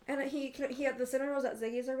 and he had the cinnamon rolls at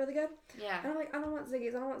Ziggy's are really good. Yeah. And I'm like, I don't want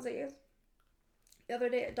Ziggy's. The other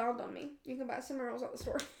day, it dawned on me, you can buy cinnamon rolls at the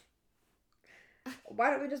store. Why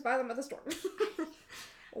don't we just buy them at the store?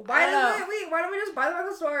 Why don't we just buy them at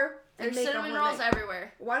the store and There's cinnamon rolls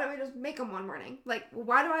everywhere. Why don't we just make them one morning? Like,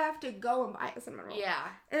 why do I have to go and buy a cinnamon roll? Yeah.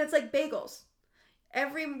 And it's like bagels.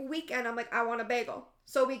 Every weekend, I'm like, I want a bagel.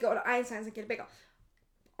 So we go to Einstein's and get a bagel.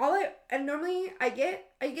 Normally I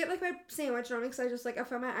get like my sandwich normally because I just like,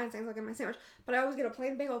 if I'm at Einstein's, I'll get my sandwich. But I always get a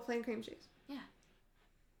plain bagel, plain cream cheese. Yeah.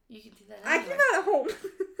 You can do that anywhere. I can do that at home.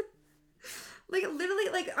 Like, literally,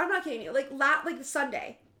 like, I'm not kidding you. Like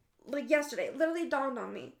Sunday, like, yesterday, literally dawned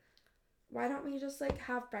on me. Why don't we just, like,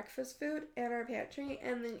 have breakfast food in our pantry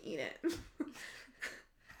and then eat it?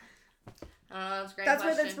 That's a great That's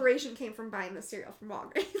where the inspiration came from buying the cereal from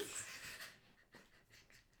Walgreens.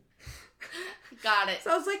 Got it.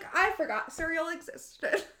 So I was like, I forgot cereal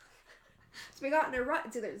existed. So we got in a rut.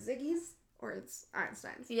 It's either Ziggy's or it's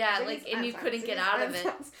Einstein's. Yeah, Ziggy's, like, and Einstein's, you couldn't get Ziggy's, out Einstein's.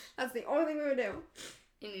 of it. That's the only thing we would do.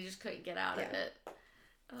 And you just couldn't get out of it.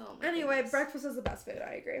 Oh my Anyway, goodness. breakfast is the best food.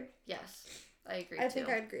 I agree. Yes, I agree I think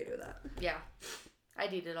I'd agree with that. Yeah,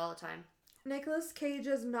 I'd eat it all the time. Nicolas Cage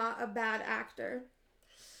is not a bad actor.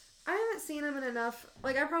 I haven't seen him in enough.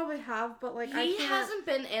 Like, I probably have, but like he hasn't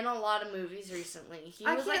been in a lot of movies recently. He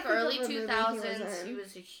was like early 2000s. He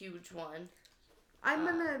was a huge one. I'm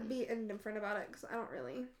gonna be indifferent about it because I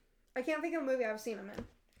can't think of a movie I've seen him in.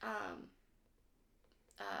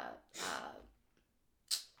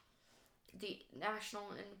 The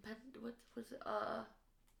National Independent. What was it?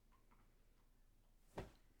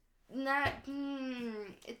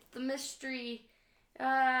 It's the mystery.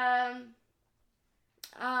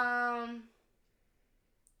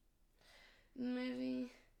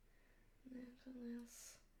 Movie.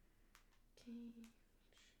 Nicolas Cage.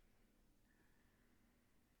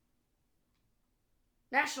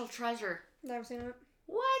 National Treasure. Never seen it.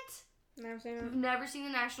 What? Never seen it. You've never seen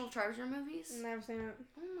the National Treasure movies? Never seen it.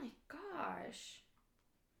 Oh my gosh.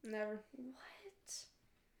 Never.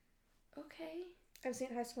 What? Okay. I've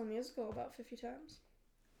seen High School Musical about 50 times.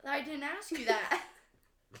 I didn't ask you that.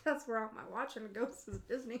 That's where all my watching goes is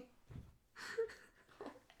Disney.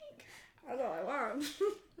 That's all I watch.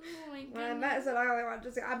 Oh my goodness. When I met, said I only watch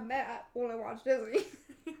Disney. I only watch Disney.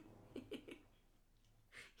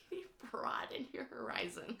 You broaden your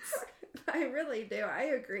horizons. I really do. I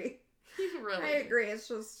agree. You really I agree. It's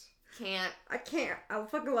just... I can't. I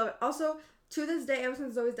fucking love it. Also, to this day, ever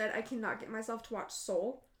since Zoe's dead, I cannot get myself to watch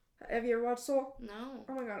Soul. Have you ever watched Soul? No.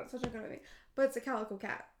 Oh my god, it's such a good movie. But it's a calico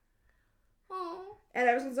cat. Oh. And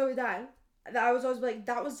ever since Zoe died, I was always like,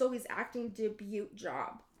 that was Zoe's acting debut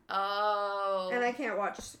job. Oh. And I can't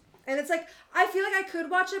watch. And it's like, I feel like I could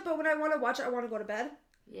watch it, but when I want to watch it, I want to go to bed.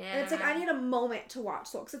 Yeah. And it's like, I need a moment to watch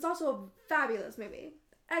Soul. Because it's also a fabulous movie.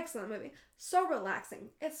 Excellent movie. So relaxing.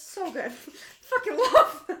 It's so good. Fucking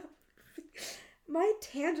love them. My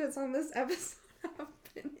tangents on this episode have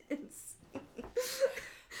been insane.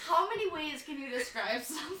 How many ways can you describe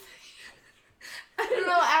something? I don't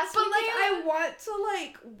know, ask But, me. like, I want to,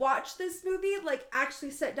 like, watch this movie, like,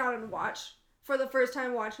 actually sit down and watch for the first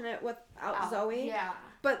time watching it without Zoe. Yeah.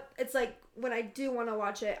 But it's, like, when I do want to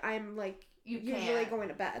watch it, I'm, like, usually going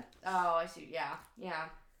to bed. Oh, I see. Yeah. Yeah.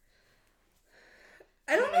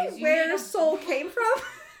 I don't know where Soul came from.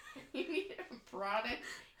 You need to broaden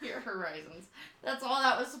your horizons. That's all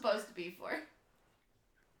that was supposed to be for.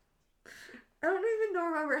 I don't even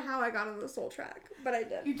remember how I got on the Soul track, but I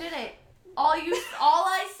did. You didn't. All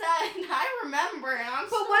I said, I remember, and I'm.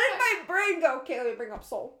 But what did my brain go? Okay, let me bring up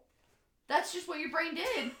Soul. That's just what your brain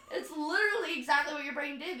did. It's literally exactly what your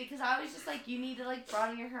brain did, because I was just like, you need to, like,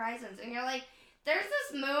 broaden your horizons. And you're like, there's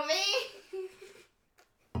this movie.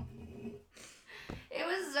 It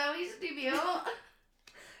was Zoe's debut.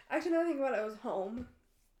 Actually, now I think about it, it was Home.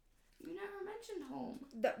 You never mentioned Home.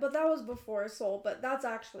 But that was before Soul, but that's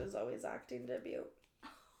actually Zoe's acting debut. I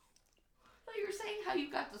thought you were saying how you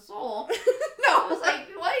got the soul. No. I was like,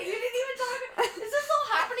 what? You didn't even talk. Is this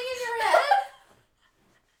all happening in your head?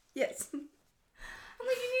 Yes. I'm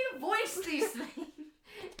like, you need to voice these things.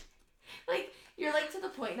 Like, you're like to the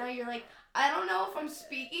point now, you're like, I don't know if I'm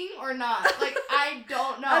speaking or not. Like, I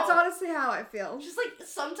don't know. That's honestly how I feel. Just like,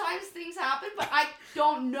 sometimes things happen, but I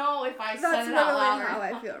don't know if I That's said it out loud. literally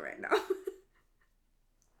how I feel right now.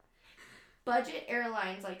 Budget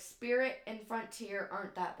airlines like Spirit and Frontier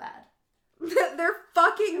aren't that bad. They're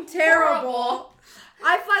fucking terrible. Horrible.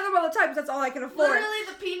 I fly them all the time because that's all I can afford. Literally,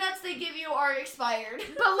 the peanuts they give you are expired.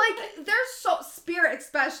 But, like, they're so... Spirit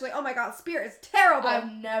especially. Oh, my God. Spirit is terrible.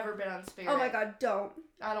 I've never been on Spirit. Oh, my God. Don't.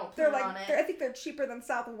 I don't They're, plan like... on it. I think they're cheaper than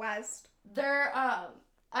Southwest. They're,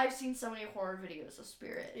 I've seen so many horror videos of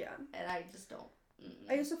Spirit. Yeah. And I just don't.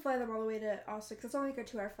 I used to fly them all the way to Austin because it's only like a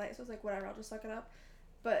 2-hour flight, so I was like, whatever, I'll just suck it up.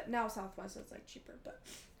 But now Southwest is, like, cheaper, but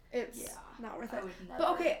it's not worth it. I would never.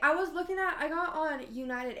 But, okay, I got on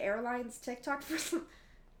United Airlines TikTok for some...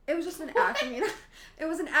 It was just an ad from United... It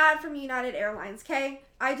was an ad from United Airlines, okay?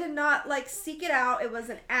 I did not, like, seek it out. It was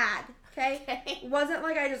an ad, okay? It wasn't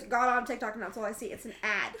like I just got on TikTok and that's all I see. It's an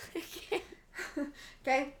ad.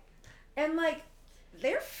 Okay? And, like,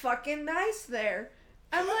 they're fucking nice there.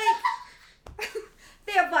 I'm like...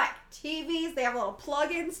 They have, like, TVs. They have a little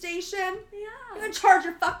plug-in station. Yeah. You can charge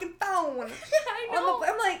your fucking phone. I know.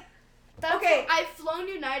 I'm like... That's okay. I've flown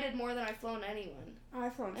United more than I've flown anyone.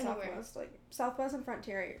 I've flown Southwest. Like, Southwest and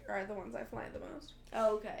Frontier are the ones I fly the most.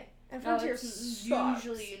 Oh, okay. And Frontier it's sucks.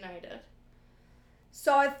 usually United.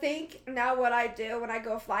 So I think now what I do when I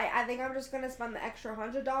go fly, I think I'm just going to spend the extra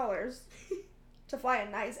 $100 to fly a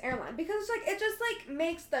nice airline. Because, like, it just, like,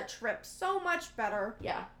 makes the trip so much better.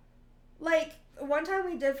 Yeah. Like, one time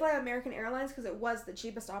we did fly American Airlines because it was the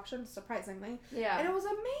cheapest option, surprisingly. Yeah. And it was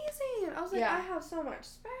amazing. I was like, I have so much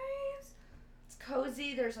space. It's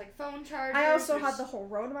cozy. There's, like, phone chargers. I also had the whole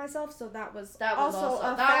row to myself, so that was also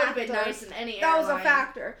a that factor. would have been nice in any That airline. was a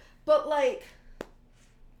factor. But, like,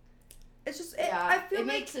 it's just, I feel it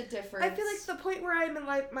like... makes a difference. I feel like the point where I'm in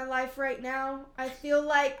my life right now, I feel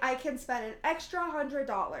like I can spend an extra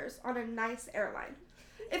 $100 on a nice airline.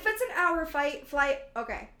 If it's an hour flight,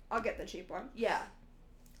 okay, I'll get the cheap one. Yeah.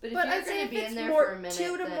 But if But you're I'd say going if to be it's in there more, for a minute,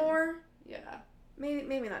 2 to then, more, yeah.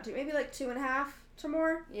 maybe not 2, maybe like 2.5 to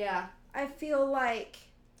more. Yeah. I feel like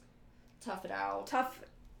Tough it out.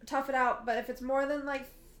 tough it out. But if it's more than like,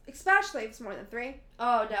 especially if it's more than 3,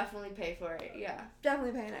 Oh, definitely pay for it. Yeah.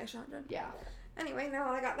 definitely pay an extra 100. Yeah. Anyway, now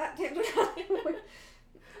that I got that tangent out of the way.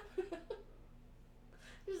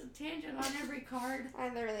 There's a tangent on every card.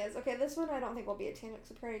 And there really is. Okay, this one I don't think will be a tangent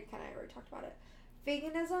because we already talked about it.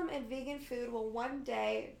 Veganism and vegan food will one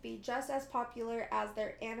day be just as popular as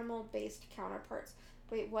their animal-based counterparts.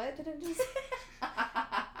 Wait, what did it just say?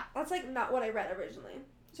 That's like not what I read originally.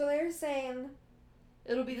 So they're saying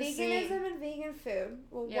It'll be the veganism same. and vegan food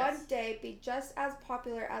will Yes. one day be just as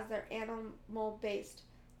popular as their animal-based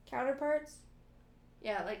counterparts.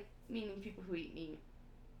 Yeah, like meaning people who eat meat.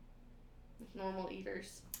 Like normal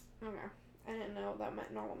eaters. Okay. I didn't know that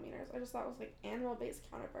meant normal meters. I just thought it was like animal-based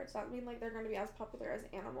counterparts. That mean like they're going to be as popular as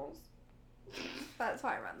animals. That's how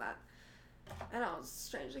I read that. And I was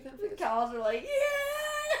strangely The confused. cows are like,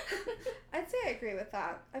 yeah! I'd say I agree with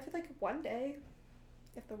that. I feel like one day,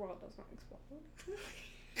 if the world doesn't explode.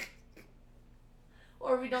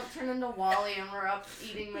 Or we don't turn into Wall-E and we're up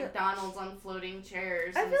eating McDonald's on floating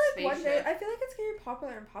chairs. I in feel a like one day, spaceship. I feel like it's getting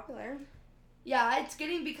popular and popular. Yeah, it's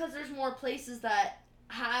getting because there's more places that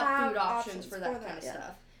have food options for that kind of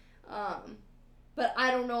stuff. But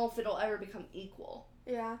I don't know if it'll ever become equal.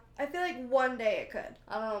 Yeah. I feel like one day it could.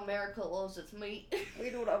 I don't know, America loves its meat. We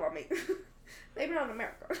do love our meat. Maybe not in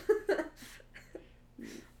America.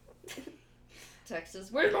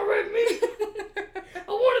 Texas. Where's my red meat? I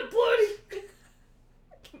want it bloody.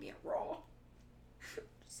 Give me a roll.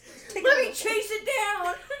 Let me chase it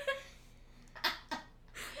down.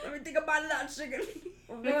 Let me think about that chicken.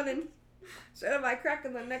 I'm running. Instead of I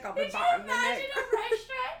cracking the neck off the Did you bottom of the neck. imagine a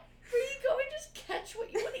restaurant where you go and just catch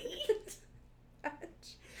what you want to eat?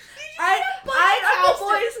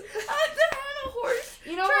 Cowboys they're on a horse.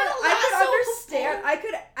 You know what? I could understand. I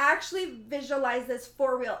could actually visualize this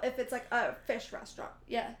for real if it's like a fish restaurant.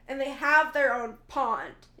 Yeah. And they have their own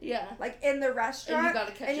pond. Yeah. Like in the restaurant. And you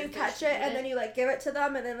gotta catch it. And you catch it and then you like give it to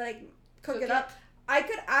them and then like cook it up. I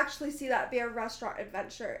could actually see that be a restaurant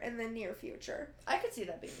adventure in the near future. I could see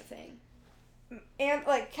that being a thing. And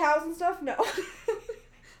like cows and stuff, no.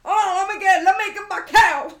 Oh, let me get my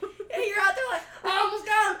cow. And you're out there like, I almost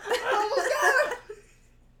got him.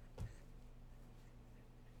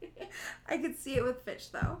 I could see it with fish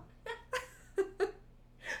though.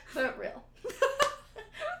 But real.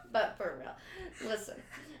 But for real. Listen.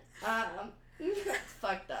 That's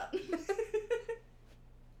fucked up.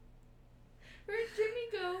 Where'd Jimmy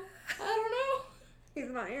go? I don't know. He's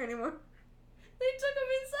not here anymore. They took him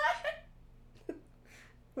inside.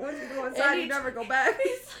 Once you go inside, you never go back.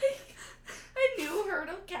 He's like, a new herd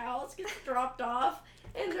of cows gets dropped off,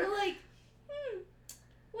 and they're like,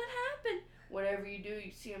 what happened? Whatever you do,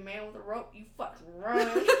 you see a man with a rope, you fucking run.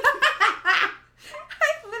 I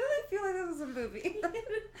literally feel like this is a movie.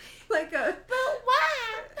 Like a... But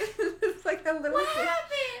what? It's like a little... What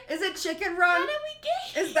happened? Is it Chicken Run? How did we get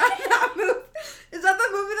here? Is that movie? Is that the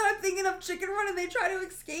movie that I'm thinking of, Chicken Run, and they try to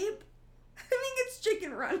escape? I think it's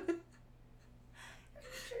Chicken Run.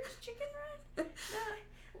 Chicken Run?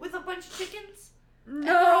 With a bunch of chickens?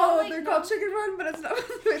 No, they're called Chicken Run, but it's not.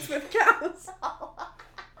 It's with cows. I'm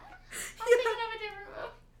thinking of a different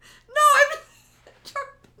movie. No, I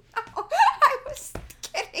was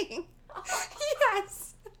kidding.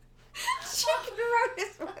 Yes. Chicken Run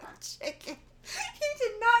is with chicken. You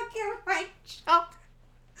did not get my joke.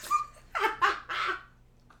 That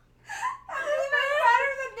was even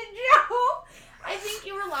better than the joke. I think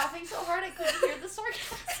you were laughing so hard I couldn't hear the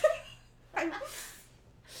sarcasm.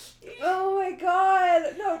 Oh my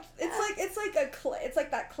god! No, it's like a clay. It's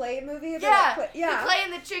like that clay movie. Yeah, the clay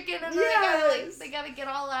and the chicken, and then they gotta get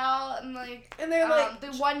all out, and they're like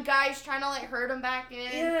the one guy's trying to like herd him back in.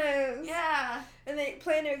 Yes. Yeah. And they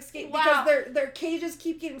plan to escape because their cages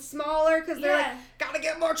keep getting smaller because they're like, gotta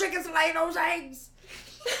get more chickens to lay those eggs.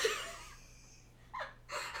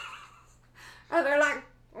 And they're like,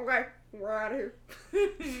 okay, we're out of here.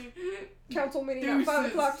 Council meeting at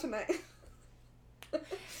 5 o'clock tonight.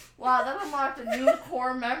 Wow, that unlocked a new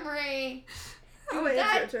core memory. Dude,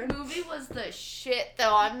 that movie was the shit,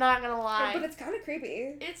 though. I'm not gonna lie. But it's kind of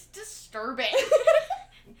creepy. It's disturbing.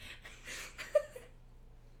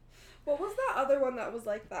 What was that other one that was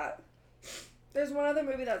like that? There's one other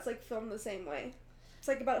movie that's like filmed the same way. It's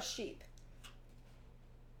like about a sheep.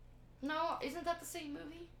 No, isn't that the same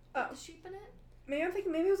movie? Oh. The sheep in it? Maybe I'm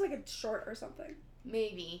thinking maybe it was like a short or something.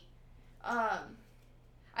 Maybe.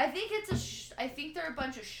 I think I think there are a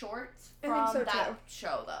bunch of shorts from that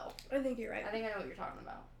show, though. I think you're right. I think I know what you're talking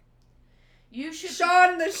about. You should.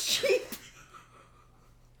 Shaun the Sheep.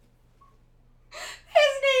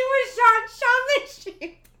 His name was Shaun the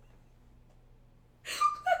Sheep.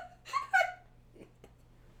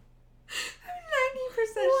 I'm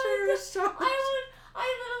 90% sure it was Shaun. I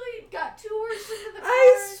literally got 2 words into the car. I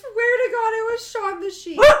swear to God, it was Shaun the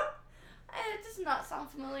Sheep. It does not sound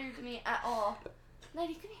familiar to me at all.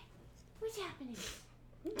 Lady, come here. What's happening?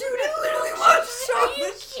 Dude, it literally was Shaun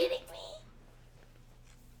the Sheep. Are you kidding me?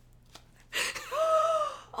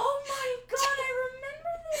 Oh my god, I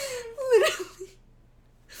remember this. Literally.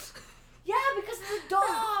 Yeah, because of the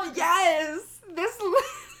dog. Yes.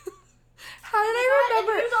 How did I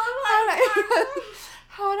remember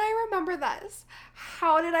this?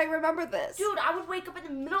 How did I remember this? Dude, I would wake up in the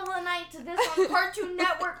middle of the night to this on Cartoon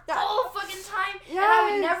Network all the fucking time. Yes. And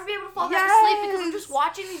I would never be able to fall back to sleep because I'm just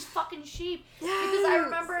watching these fucking sheep. Yes. Because I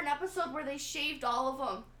remember an episode where they shaved all of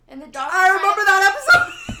them. And the dog. I remember that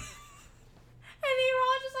episode. And they were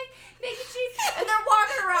all just like naked sheep. And they're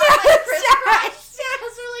walking around like crisscross.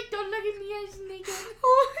 Because they're like, don't look at me, I'm just naked.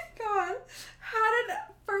 Oh my god.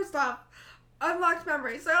 First off, unlocked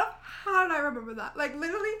memory. So, how did I remember that? Like,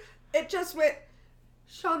 literally, it just went,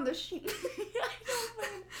 Shaun the Sheep. I don't know.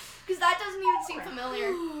 Because that doesn't even seem familiar.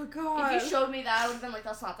 Oh god. If you showed me that, I would have been like,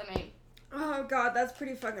 that's not the name. Oh god, that's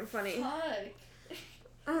pretty fucking funny. Fuck.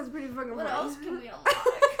 That's pretty fucking What funny. else can we unlock?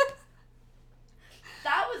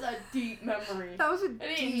 That was a deep memory. That was a I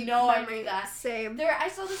didn't deep know I memory. knew that. Same. I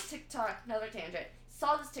saw this TikTok, another tangent.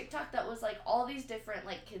 saw this TikTok that was like all these different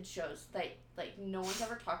like kids shows that like no one's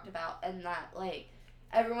ever talked about, and that like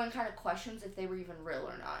everyone kind of questions if they were even real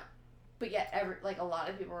or not. But yet, a lot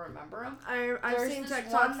of people remember them. I've seen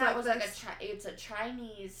TikToks one that like was this. it's a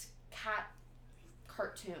Chinese cat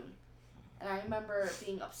cartoon, and I remember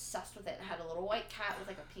being obsessed with it. It had a little white cat with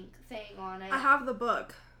like a pink thing on it. I have the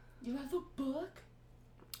book. You have the book?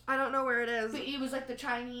 I don't know where it is. But it was like the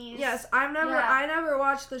Chinese. Yes, I never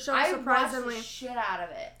watched the show. Surprisingly, I watched the shit out of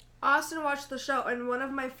it. Austin watched the show, and one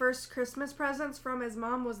of my first Christmas presents from his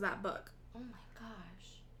mom was that book. Oh my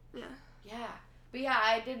gosh. Yeah. Yeah. But yeah,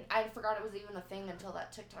 I forgot it was even a thing until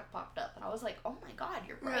that TikTok popped up. And I was like, oh my god,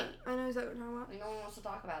 you're right. Yeah, I know exactly what you're talking about. Like, no one wants to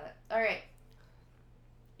talk about it. Alright.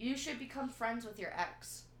 You should become friends with your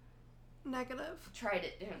ex. Negative. Tried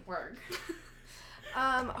it, didn't work.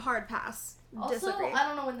 Hard pass. Also, Disagree. I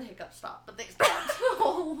don't know when the hiccups stopped, but they stopped a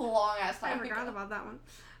long ass time I forgot about that one.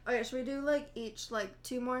 Okay, should we do each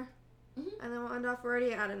 2 more? Mm-hmm. And then we'll end off. We're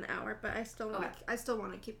already at an hour, but I still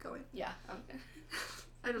want to keep going. Yeah, okay.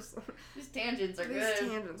 These tangents are good. These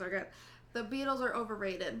tangents are good. The Beatles are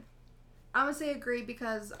overrated. I'm gonna say agree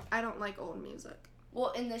because I don't like old music.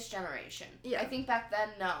 Well, in this generation. Yeah. I think back then,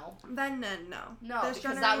 no. Then no. No, this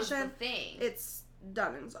because that was the thing. It's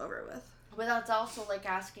done and it's over with. But that's also like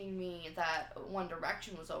asking me that One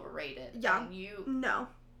Direction was overrated. Yeah. And you... No.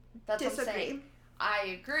 That's Disagree. what I'm saying.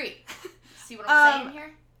 I agree. See what I'm saying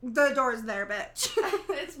here? The door's there, bitch.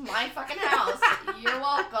 It's my fucking house. You're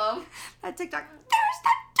welcome. That TikTok. There's the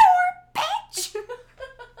door, bitch.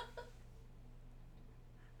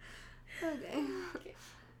 Okay.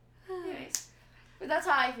 Anyways, but that's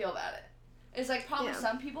how I feel about it. It's like probably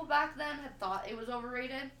some people back then had thought it was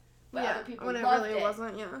overrated, but other people when loved it really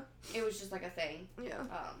wasn't. Yeah. It was just like a thing. Yeah.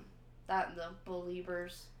 That and the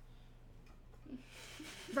Beliebers.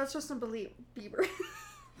 That's Justin Bieber.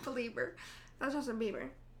 Belieber. That's Justin Bieber.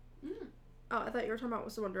 Mm. Oh, I thought you were talking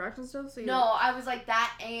about One Direction still. So no, I was like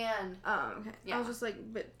that and. Oh, okay. Yeah. I was just like,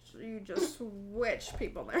 bitch, you just switched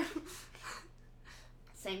people there.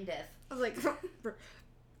 Same diff. I was like,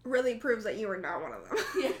 really proves that you were not one of them.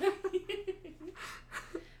 Yeah.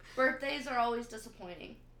 Birthdays are always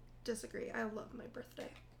disappointing. Disagree. I love my birthday.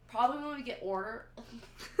 Probably when we get older.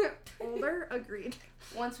 Agreed.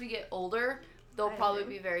 Once we get older, they'll probably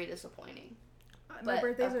be very disappointing. My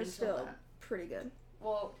birthdays are still pretty good.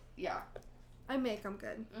 Well, yeah. I make them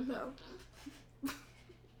good, though.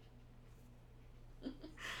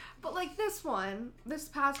 But this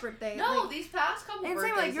past birthday. No, these past couple birthdays.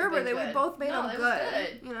 And same like your birthday, we both made them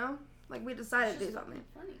good. You know? We decided to do something.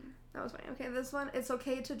 Funny. That was funny. Okay, this one, it's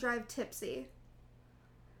okay to drive tipsy.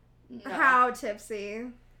 No. How tipsy?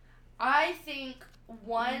 I think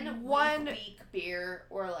one week beer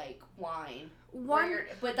or wine.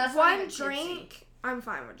 But that's one not even drink. Tipsy. I'm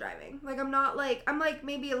fine with driving. I'm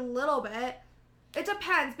maybe a little bit. It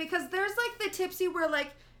depends because there's the tipsy where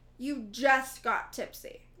you just got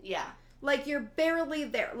tipsy. Yeah. You're barely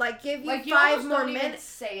there. Give you you 5 more don't minutes. Even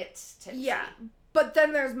say it's tipsy. Yeah. But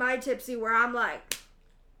then there's my tipsy where I'm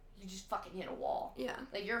you just fucking hit a wall. Yeah.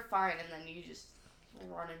 You're fine and then you just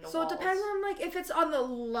run into walls. So it depends on if it's on the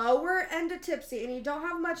lower end of tipsy and you don't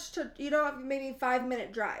have maybe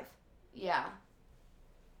 5-minute drive. Yeah.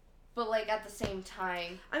 But at the same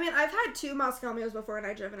time. I mean, I've had 2 Moscow Mules before and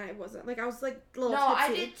I drove and I wasn't. I was a little tipsy. No,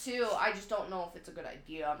 I did too. I just don't know if it's a good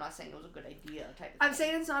idea. I'm not saying it was a good idea type of thing. I'm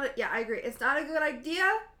saying it's not I agree. It's not a good idea.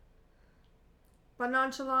 But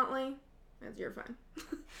nonchalantly, you're fine.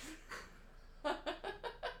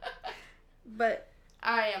 But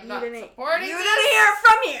I am not supporting You this. didn't hear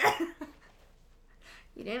from here.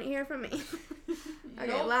 You didn't hear from me. Okay,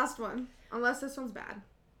 Nope. last one. Unless this one's bad.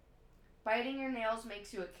 Biting your nails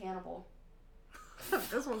makes you a cannibal.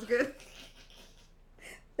 This one's good.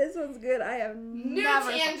 This one's good. I have New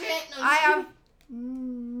never. tangent. I have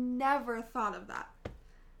never thought of that.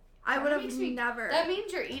 I would have never. That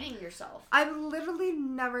means you're eating yourself. I'm literally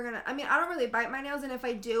never gonna. I mean, I don't really bite my nails, and if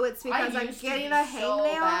I do, it's because I'm getting a hangnail.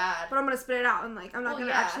 Bad. But I'm gonna spit it out, and I'm not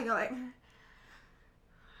gonna actually go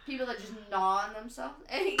People that just gnaw on themselves,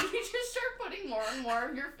 and you just start putting more and more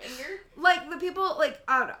of your finger. The people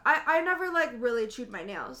I don't know. I never really chewed my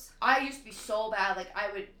nails. I used to be so bad.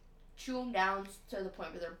 I would chew them down to the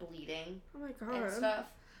point where they're bleeding. Oh my god. And stuff.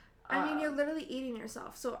 I mean, you're literally eating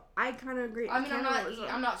yourself, so I kind of agree. I mean,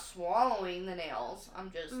 I'm not swallowing the nails.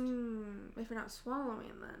 I'm just. If you're not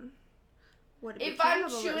swallowing, then. If I'm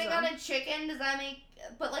chewing on a chicken, does that make?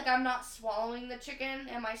 But I'm not swallowing the chicken.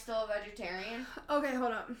 Am I still a vegetarian? Okay,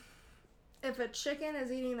 hold on. If a chicken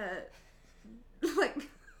is eating a,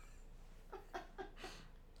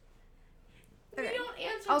 Okay. We don't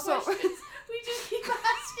answer questions. We just keep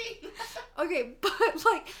asking. Okay, but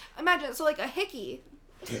like, imagine, so like a hickey,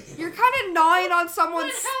 you're kind of gnawing on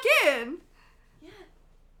someone's skin. Yeah.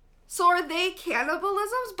 So are they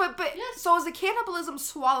cannibalisms? But Yes. So is the cannibalism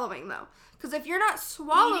swallowing though? Because if you're not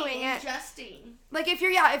swallowing it, ingesting. like if you're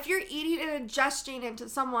eating and ingesting into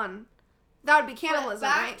someone, that would be cannibalism, but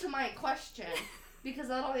back right? to my question, because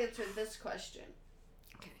that'll answer this question.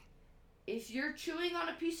 Okay. If you're chewing on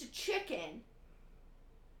a piece of chicken,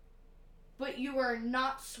 but you are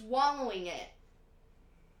not swallowing it,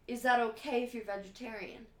 is that okay if you're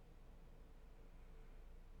vegetarian?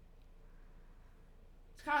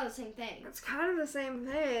 It's kind of the same thing. It's kind of the same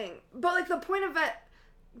thing, but like the point of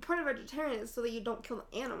vegetarian is so that you don't kill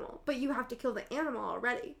the animal, but you have to kill the animal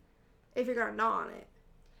already if you're gonna gnaw on it.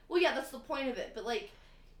 Well, yeah, that's the point of it, but like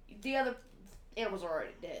the other animals are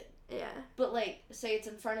already dead. Yeah. But like, say it's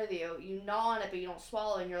in front of you, you gnaw on it, but you don't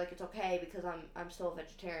swallow, and you're like, it's okay because I'm still a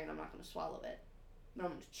vegetarian. I'm not gonna swallow it, but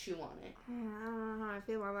I'm gonna chew on it. I don't know how I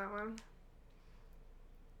feel about that one.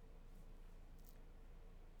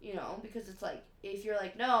 You know, because it's like, if you're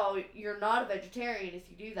like, no, you're not a vegetarian if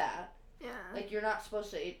you do that. Yeah. Like, you're not supposed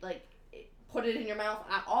to, like, put it in your mouth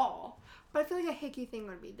at all. But I feel like a hickey thing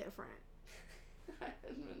would be different. I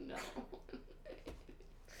don't know.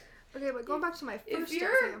 Okay, but going back to my first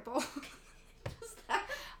you're- example.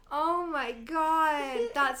 Oh my god,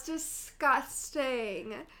 that's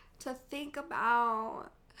disgusting to think about.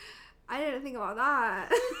 I didn't think about that.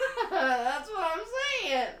 That's what I'm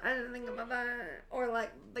saying. I didn't think about that. Or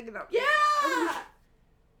like thinking about. Yeah!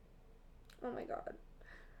 Oh my god.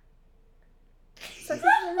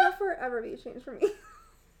 Sexism will forever be changed for me.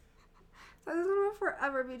 Sexism will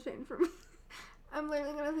forever be changed for me. I'm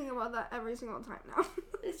literally gonna think about that every single time now.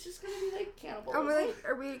 It's just gonna be like cannibalism. I'm like,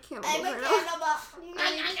 are we cannibals I'm a right now? cannibal. Are we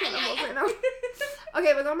cannibals right now?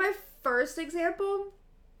 Okay, but on my first example,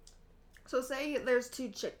 so say there's two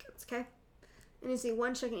chickens, okay? And you see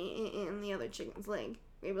one chicken eating the other chicken's leg.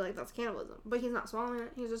 Maybe like that's cannibalism. But he's not swallowing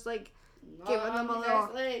it. He's just like giving them a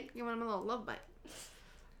little love bite.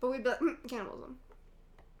 But we'd be like, cannibalism.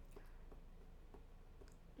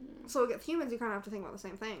 So with humans, you kind of have to think about the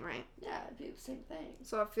same thing, right? Yeah, it'd be the same thing.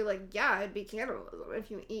 So I feel like, yeah, it'd be cannibalism if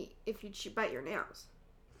you bite your nails.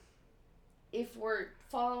 If we're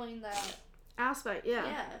following that Aspect, yeah.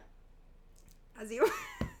 Yeah. As you.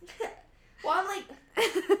 Well, I'm like,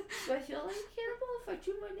 do I feel like a cannibal if I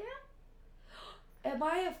chew my nail? Am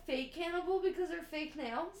I a fake cannibal because they're fake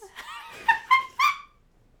nails?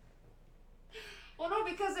 Well, no,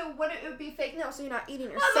 because it would be fake nails, so you're not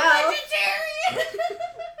eating yourself. I'm a vegetarian!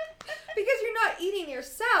 Because you're not eating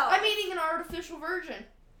yourself. I'm eating an artificial virgin.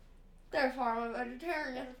 Therefore, I'm a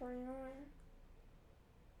vegetarian.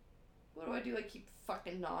 What do I do? I keep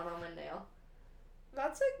fucking gnawing on my nail.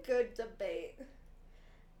 That's a good debate.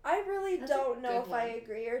 I really That's a don't know good if I one.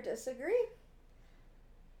 agree or disagree.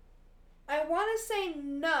 I want to say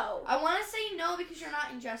no. I want to say no because you're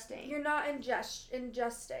not ingesting. You're not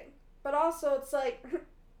ingesting. But also, it's like...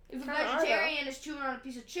 If a Kinda are, vegetarian is chewing on a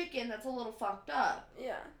piece of chicken, that's a little fucked up.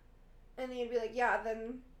 Yeah. And then you'd be like, yeah,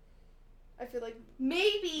 then... I feel like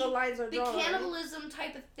Maybe the lines are the drawn. cannibalism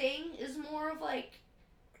type of thing is more of like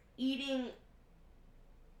eating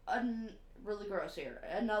really gross here,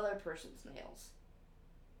 another person's nails.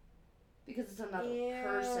 Because it's another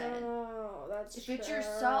person. No, that's If true. it's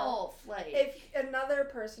yourself, like If another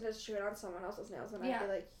person is chewing on someone else's nails, then Yeah. I'd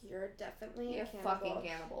be like, you're definitely you're a a cannibal. fucking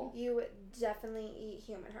cannibal. You would definitely eat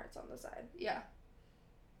human hearts on the side. Yeah.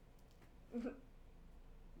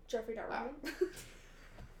 Jeffrey Dahmer. Wow.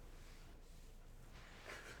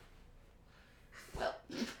 Well,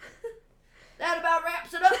 that about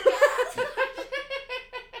wraps it up, guys.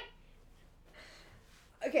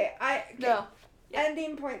 Okay, No.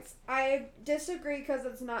 Ending points. I disagree because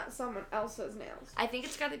it's not someone else's nails. I think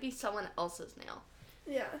it's got to be someone else's nail.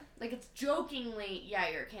 Yeah. Like, it's jokingly, yeah,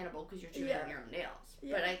 you're a cannibal because you're chewing Yeah. on your own nails.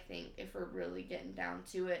 Yeah. But I think if we're really getting down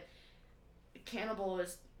to it, a cannibal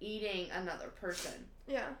is eating another person.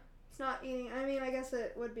 Yeah. It's not eating. I mean, I guess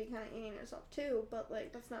it would be kind of eating yourself too, but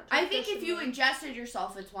like that's not. I think if you traditionally- ingested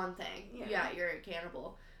yourself, it's one thing. Yeah. Yeah, you're a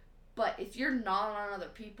cannibal. But if you're gnawing on other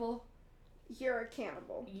people, you're a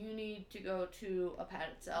cannibal. you need to go to a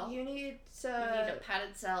padded cell. You need You need to a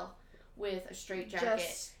padded cell with a straight jacket,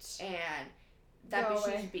 just and that go bitch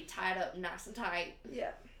away. needs to be tied up nice and tight.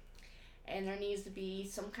 Yeah. And there needs to be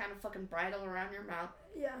some kind of fucking bridle around your mouth,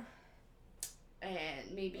 Yeah.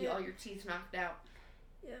 and maybe Yeah. all your teeth knocked out.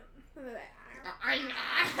 Yeah. And then Yeah, I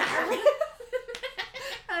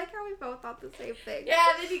like how we both thought the same thing.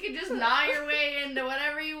 then you can just gnaw your way into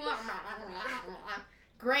whatever you want.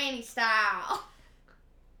 Granny style.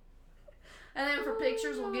 And then for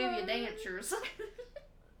pictures, we'll give you dentures.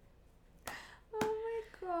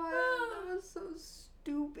 god, that was so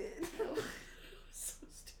stupid. So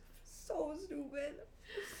stupid. So stupid.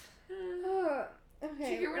 Okay.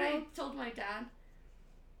 Did you hear what I told my dad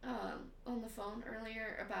on the phone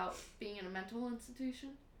earlier about being in a mental institution?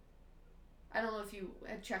 I don't know if you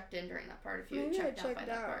had checked in during that part, if you had checked out by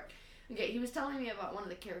that part. Okay, he was telling me about one of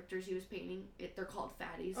the characters he was painting. They're called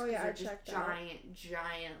fatties. Oh yeah, they're I checked just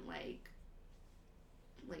giant, like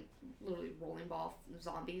literally rolling ball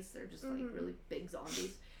zombies. They're just like really big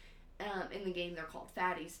zombies. In the game, they're called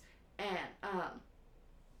fatties. And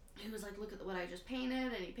he was like, look at what I just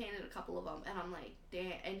painted, and he painted a couple of them, and I'm like,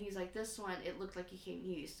 damn. And he's like, this one, it looked like he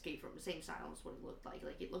escaped from the same asylum as what it looked like.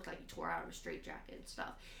 Like, it looked like he tore out of a straitjacket and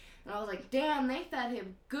stuff. And I was like, damn, they fed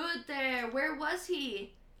him good there. Where was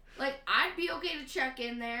he? Like, I'd be okay to check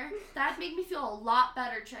in there. That'd make me feel a lot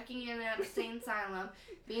better checking in at a sane asylum,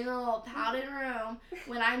 being in a little padded room,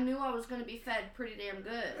 when I knew I was going to be fed pretty damn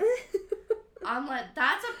good. I'm like,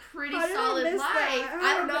 that's a pretty solid life.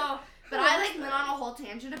 I don't know. But I, like, went on a whole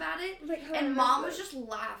tangent about it, like, and Mom was just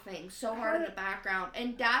laughing so hard in the background,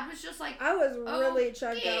 and Dad was just like, I was really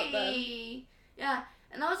checked out then. Yeah,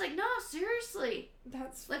 and I was like, no, seriously.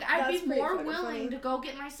 That's like, I'd be more willing to go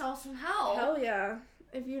get myself some help. Hell yeah.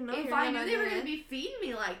 If I knew they were going to be feeding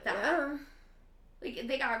me like that. Yeah. Like,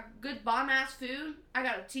 they got good bomb-ass food. I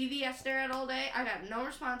got a TV I stare at all day. I got no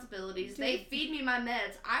responsibilities. Dude. They feed me my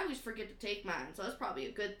meds. I always forget to take mine, so that's probably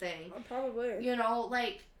a good thing. Probably. You know,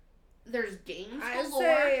 like, there's games I'd galore.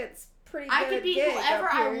 say it's pretty good. I could be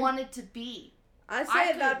whoever I wanted to be. I'd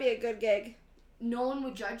say that'd be a good gig. No one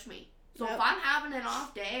would judge me. So if I'm having an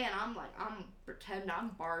off day and I'm pretend I'm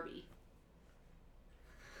Barbie,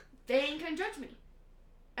 they ain't gonna judge me.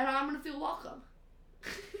 And I'm gonna feel welcome.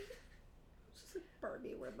 Just like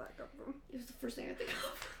Barbie, where'd that come from? It was the first thing I think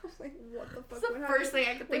of. I was like, what the fuck? It's the first thing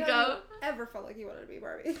I could think of. Ever felt like you wanted to be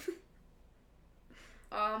Barbie?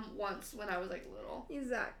 Once when I was like little.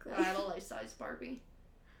 Exactly. I had a life-size Barbie.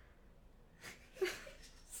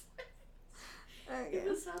 Okay.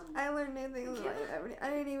 I learned anything in life. I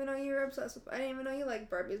didn't even know you were obsessed with. I didn't even know you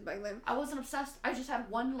liked Barbies back then. I wasn't obsessed. I just had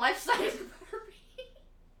one life-size Barbie.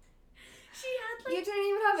 She had like. You didn't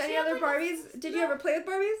even have any other Barbies. Did you ever play with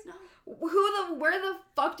Barbies? No. Where the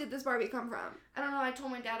fuck did this Barbie come from? I don't know. I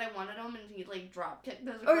told my dad I wanted them, and he like drop kicked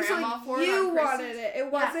his grandma for it. You wanted it.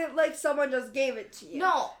 It wasn't like someone just gave it to you.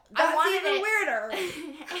 No, that's I wanted even it. weirder.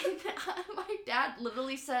 And my dad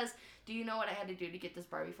literally says, "Do you know what I had to do to get this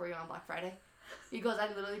Barbie for you on Black Friday?" He goes, "I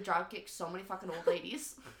literally drop kicked so many fucking old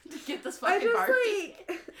ladies to get this fucking Barbie."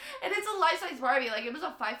 And it's a life-size Barbie. Like, it was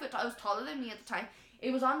a 5 foot tall. It was taller than me at the time.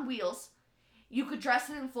 It was on wheels. You could dress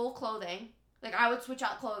it in full clothing. Like, I would switch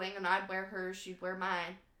out clothing, and I'd wear hers, she'd wear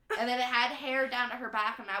mine. And then it had hair down to her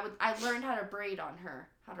back, and I learned how to braid on her.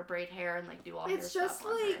 How to braid hair and, like, do all hair stuff. It's just,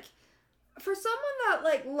 like, for someone that,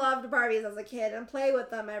 like, loved Barbies as a kid and play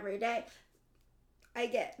with them every day, I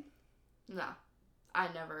get. No. I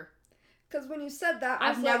never. Because when you said that,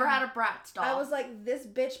 I've never had a Bratz doll. I was like, this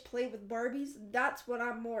bitch played with Barbies? That's what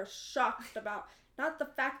I'm more shocked about. Not the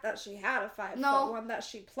fact that she had a 5 foot one, that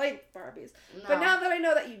she played with Barbies. No. But now that I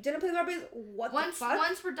know that you didn't play with Barbies, the fuck?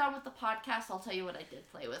 Once we're done with the podcast, I'll tell you what I did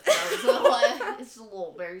play with. It's a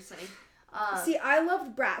little embarrassing. See, I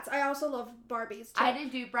loved Bratz. I also loved Barbies, too. I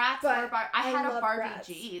didn't do Bratz or Barbie. I had a Barbie Bratz.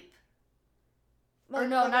 Jeep. Like, or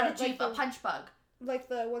no, like not a Jeep, like a punch bug. Like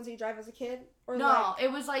the ones you drive as a kid? Or no,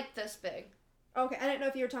 it was like this big. Okay, I didn't know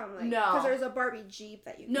if you were talking like... No. Because there's a Barbie Jeep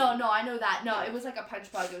that you can... No, I know that. No, it was like a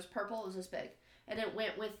punch bug. It was purple. It was this big. And it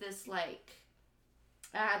went with this, like...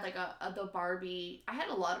 I had, like, the Barbie... I had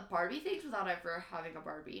a lot of Barbie things without ever having a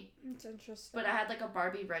Barbie. It's interesting. But I had, like, a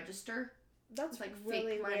Barbie register. That's like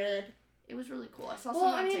really fake money. Weird. It was really cool. I saw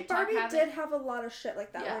someone on TikTok Barbie did have a lot of shit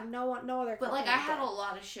like that where no other But, like, I had a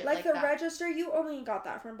lot of shit like the register, you only got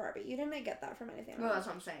that from Barbie. You didn't get that from anything else. Well, that's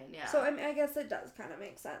what I'm saying, yeah. So, I mean, I guess it does kind of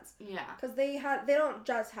make sense. Yeah. Because they don't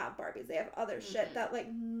just have Barbies. They have other shit that, like,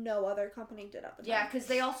 no other company did at the time. Yeah, because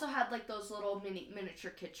they also had, like, those little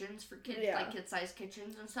miniature kitchens for kids, like, kid-sized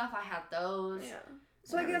kitchens and stuff. I had those. Yeah.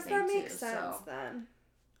 So, I guess that makes sense, then.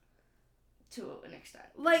 To an extent.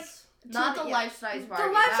 Like... Not the life-size Barbie.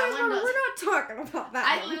 The life-size Barbie, we're not talking about that.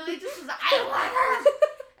 I literally just was like, I want her!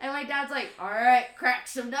 And my dad's like, alright, crack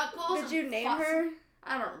some knuckles. Did you name her?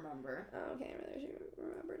 I don't remember. Oh, okay, I really should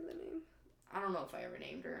remember the name. I don't know if I ever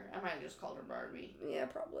named her. I might have just called her Barbie. Yeah,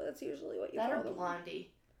 probably. That's usually what you call her. That or Blondie.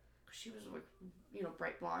 Because she was, like,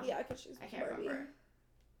 bright blonde. Yeah, because she's I can't remember.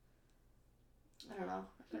 I don't know.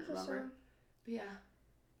 I can't remember. But yeah.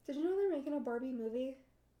 Did you know they're making a Barbie movie?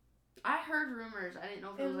 I heard rumors. I didn't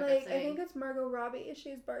know if it was like a thing. I think it's Margot Robbie.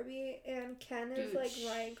 She's Barbie, and Ken is like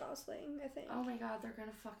Ryan Gosling. I think. Oh my god, they're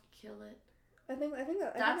gonna fucking kill it. I think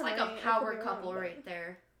that. That's like a power couple right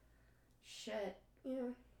there. Shit.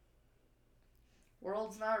 Yeah.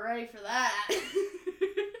 World's not ready for that.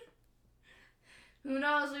 Who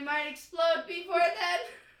knows? We might explode before then.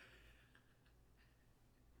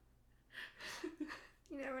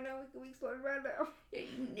 You never know. We explode right now. Yeah,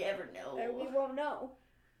 you never know. And we won't know.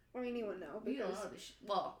 I mean, you wouldn't know because you don't know this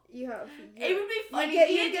well, you have. It would be funny.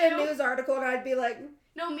 You get a news article, and I'd be like,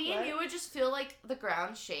 "No, me and you would just feel like the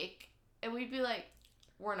ground shake, and we'd be like,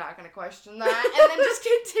 we're not gonna question that, and then just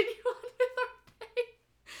continue on with our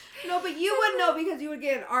day." No, but you would know because you would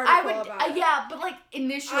get an article about it. Yeah, but like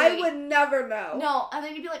initially, I would never know. No, and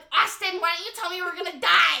then you'd be like, Austin, why don't you tell me we're gonna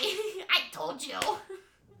die? I told you.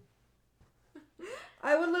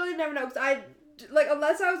 I would literally never know because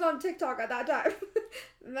unless I was on TikTok at that time,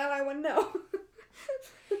 then I wouldn't know.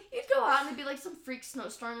 You'd go out and it'd be like some freak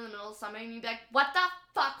snowstorm in the middle of summer, and you'd be like, "What the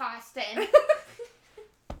fuck, Austin?"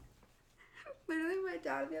 Literally, my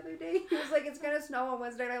dad the other day, he was like, "It's gonna snow on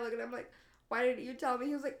Wednesday," and I look at him like, "Why didn't you tell me?"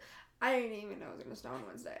 He was like, "I didn't even know it was gonna snow on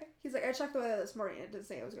Wednesday." He's like, "I checked the weather this morning, and it didn't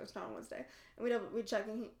say it was gonna snow on Wednesday." And we checked,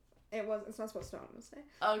 and it's not supposed to snow on Wednesday.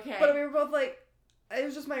 Okay. But we were both like. It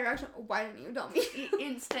was just my reaction. Why didn't you tell me?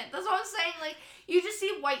 Instant. That's what I'm saying. Like, you just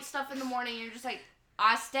see white stuff in the morning, and you're just like,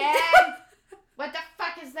 Austin, what the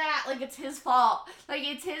fuck is that? Like, it's his fault. Like,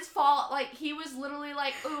 it's his fault. Like, he was literally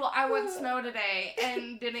like, ooh, I want snow today,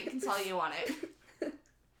 and didn't consult you on it.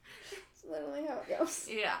 That's literally how it goes.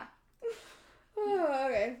 Yeah. Oh,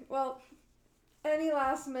 okay. Well, any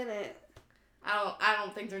last minute? I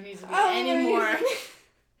don't think there needs to be any more.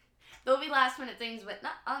 There'll be last minute things, but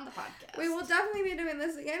not on the podcast. We will definitely be doing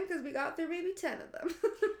this again because we got through maybe 10 of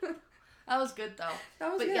them. That was good though.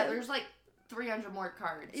 That was good. But yeah, there's like 300 more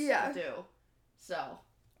cards to do. So.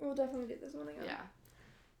 We'll definitely do this one again.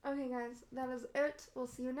 Yeah. Okay guys, that is it. We'll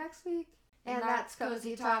see you next week. And that's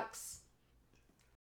Cozy Talks.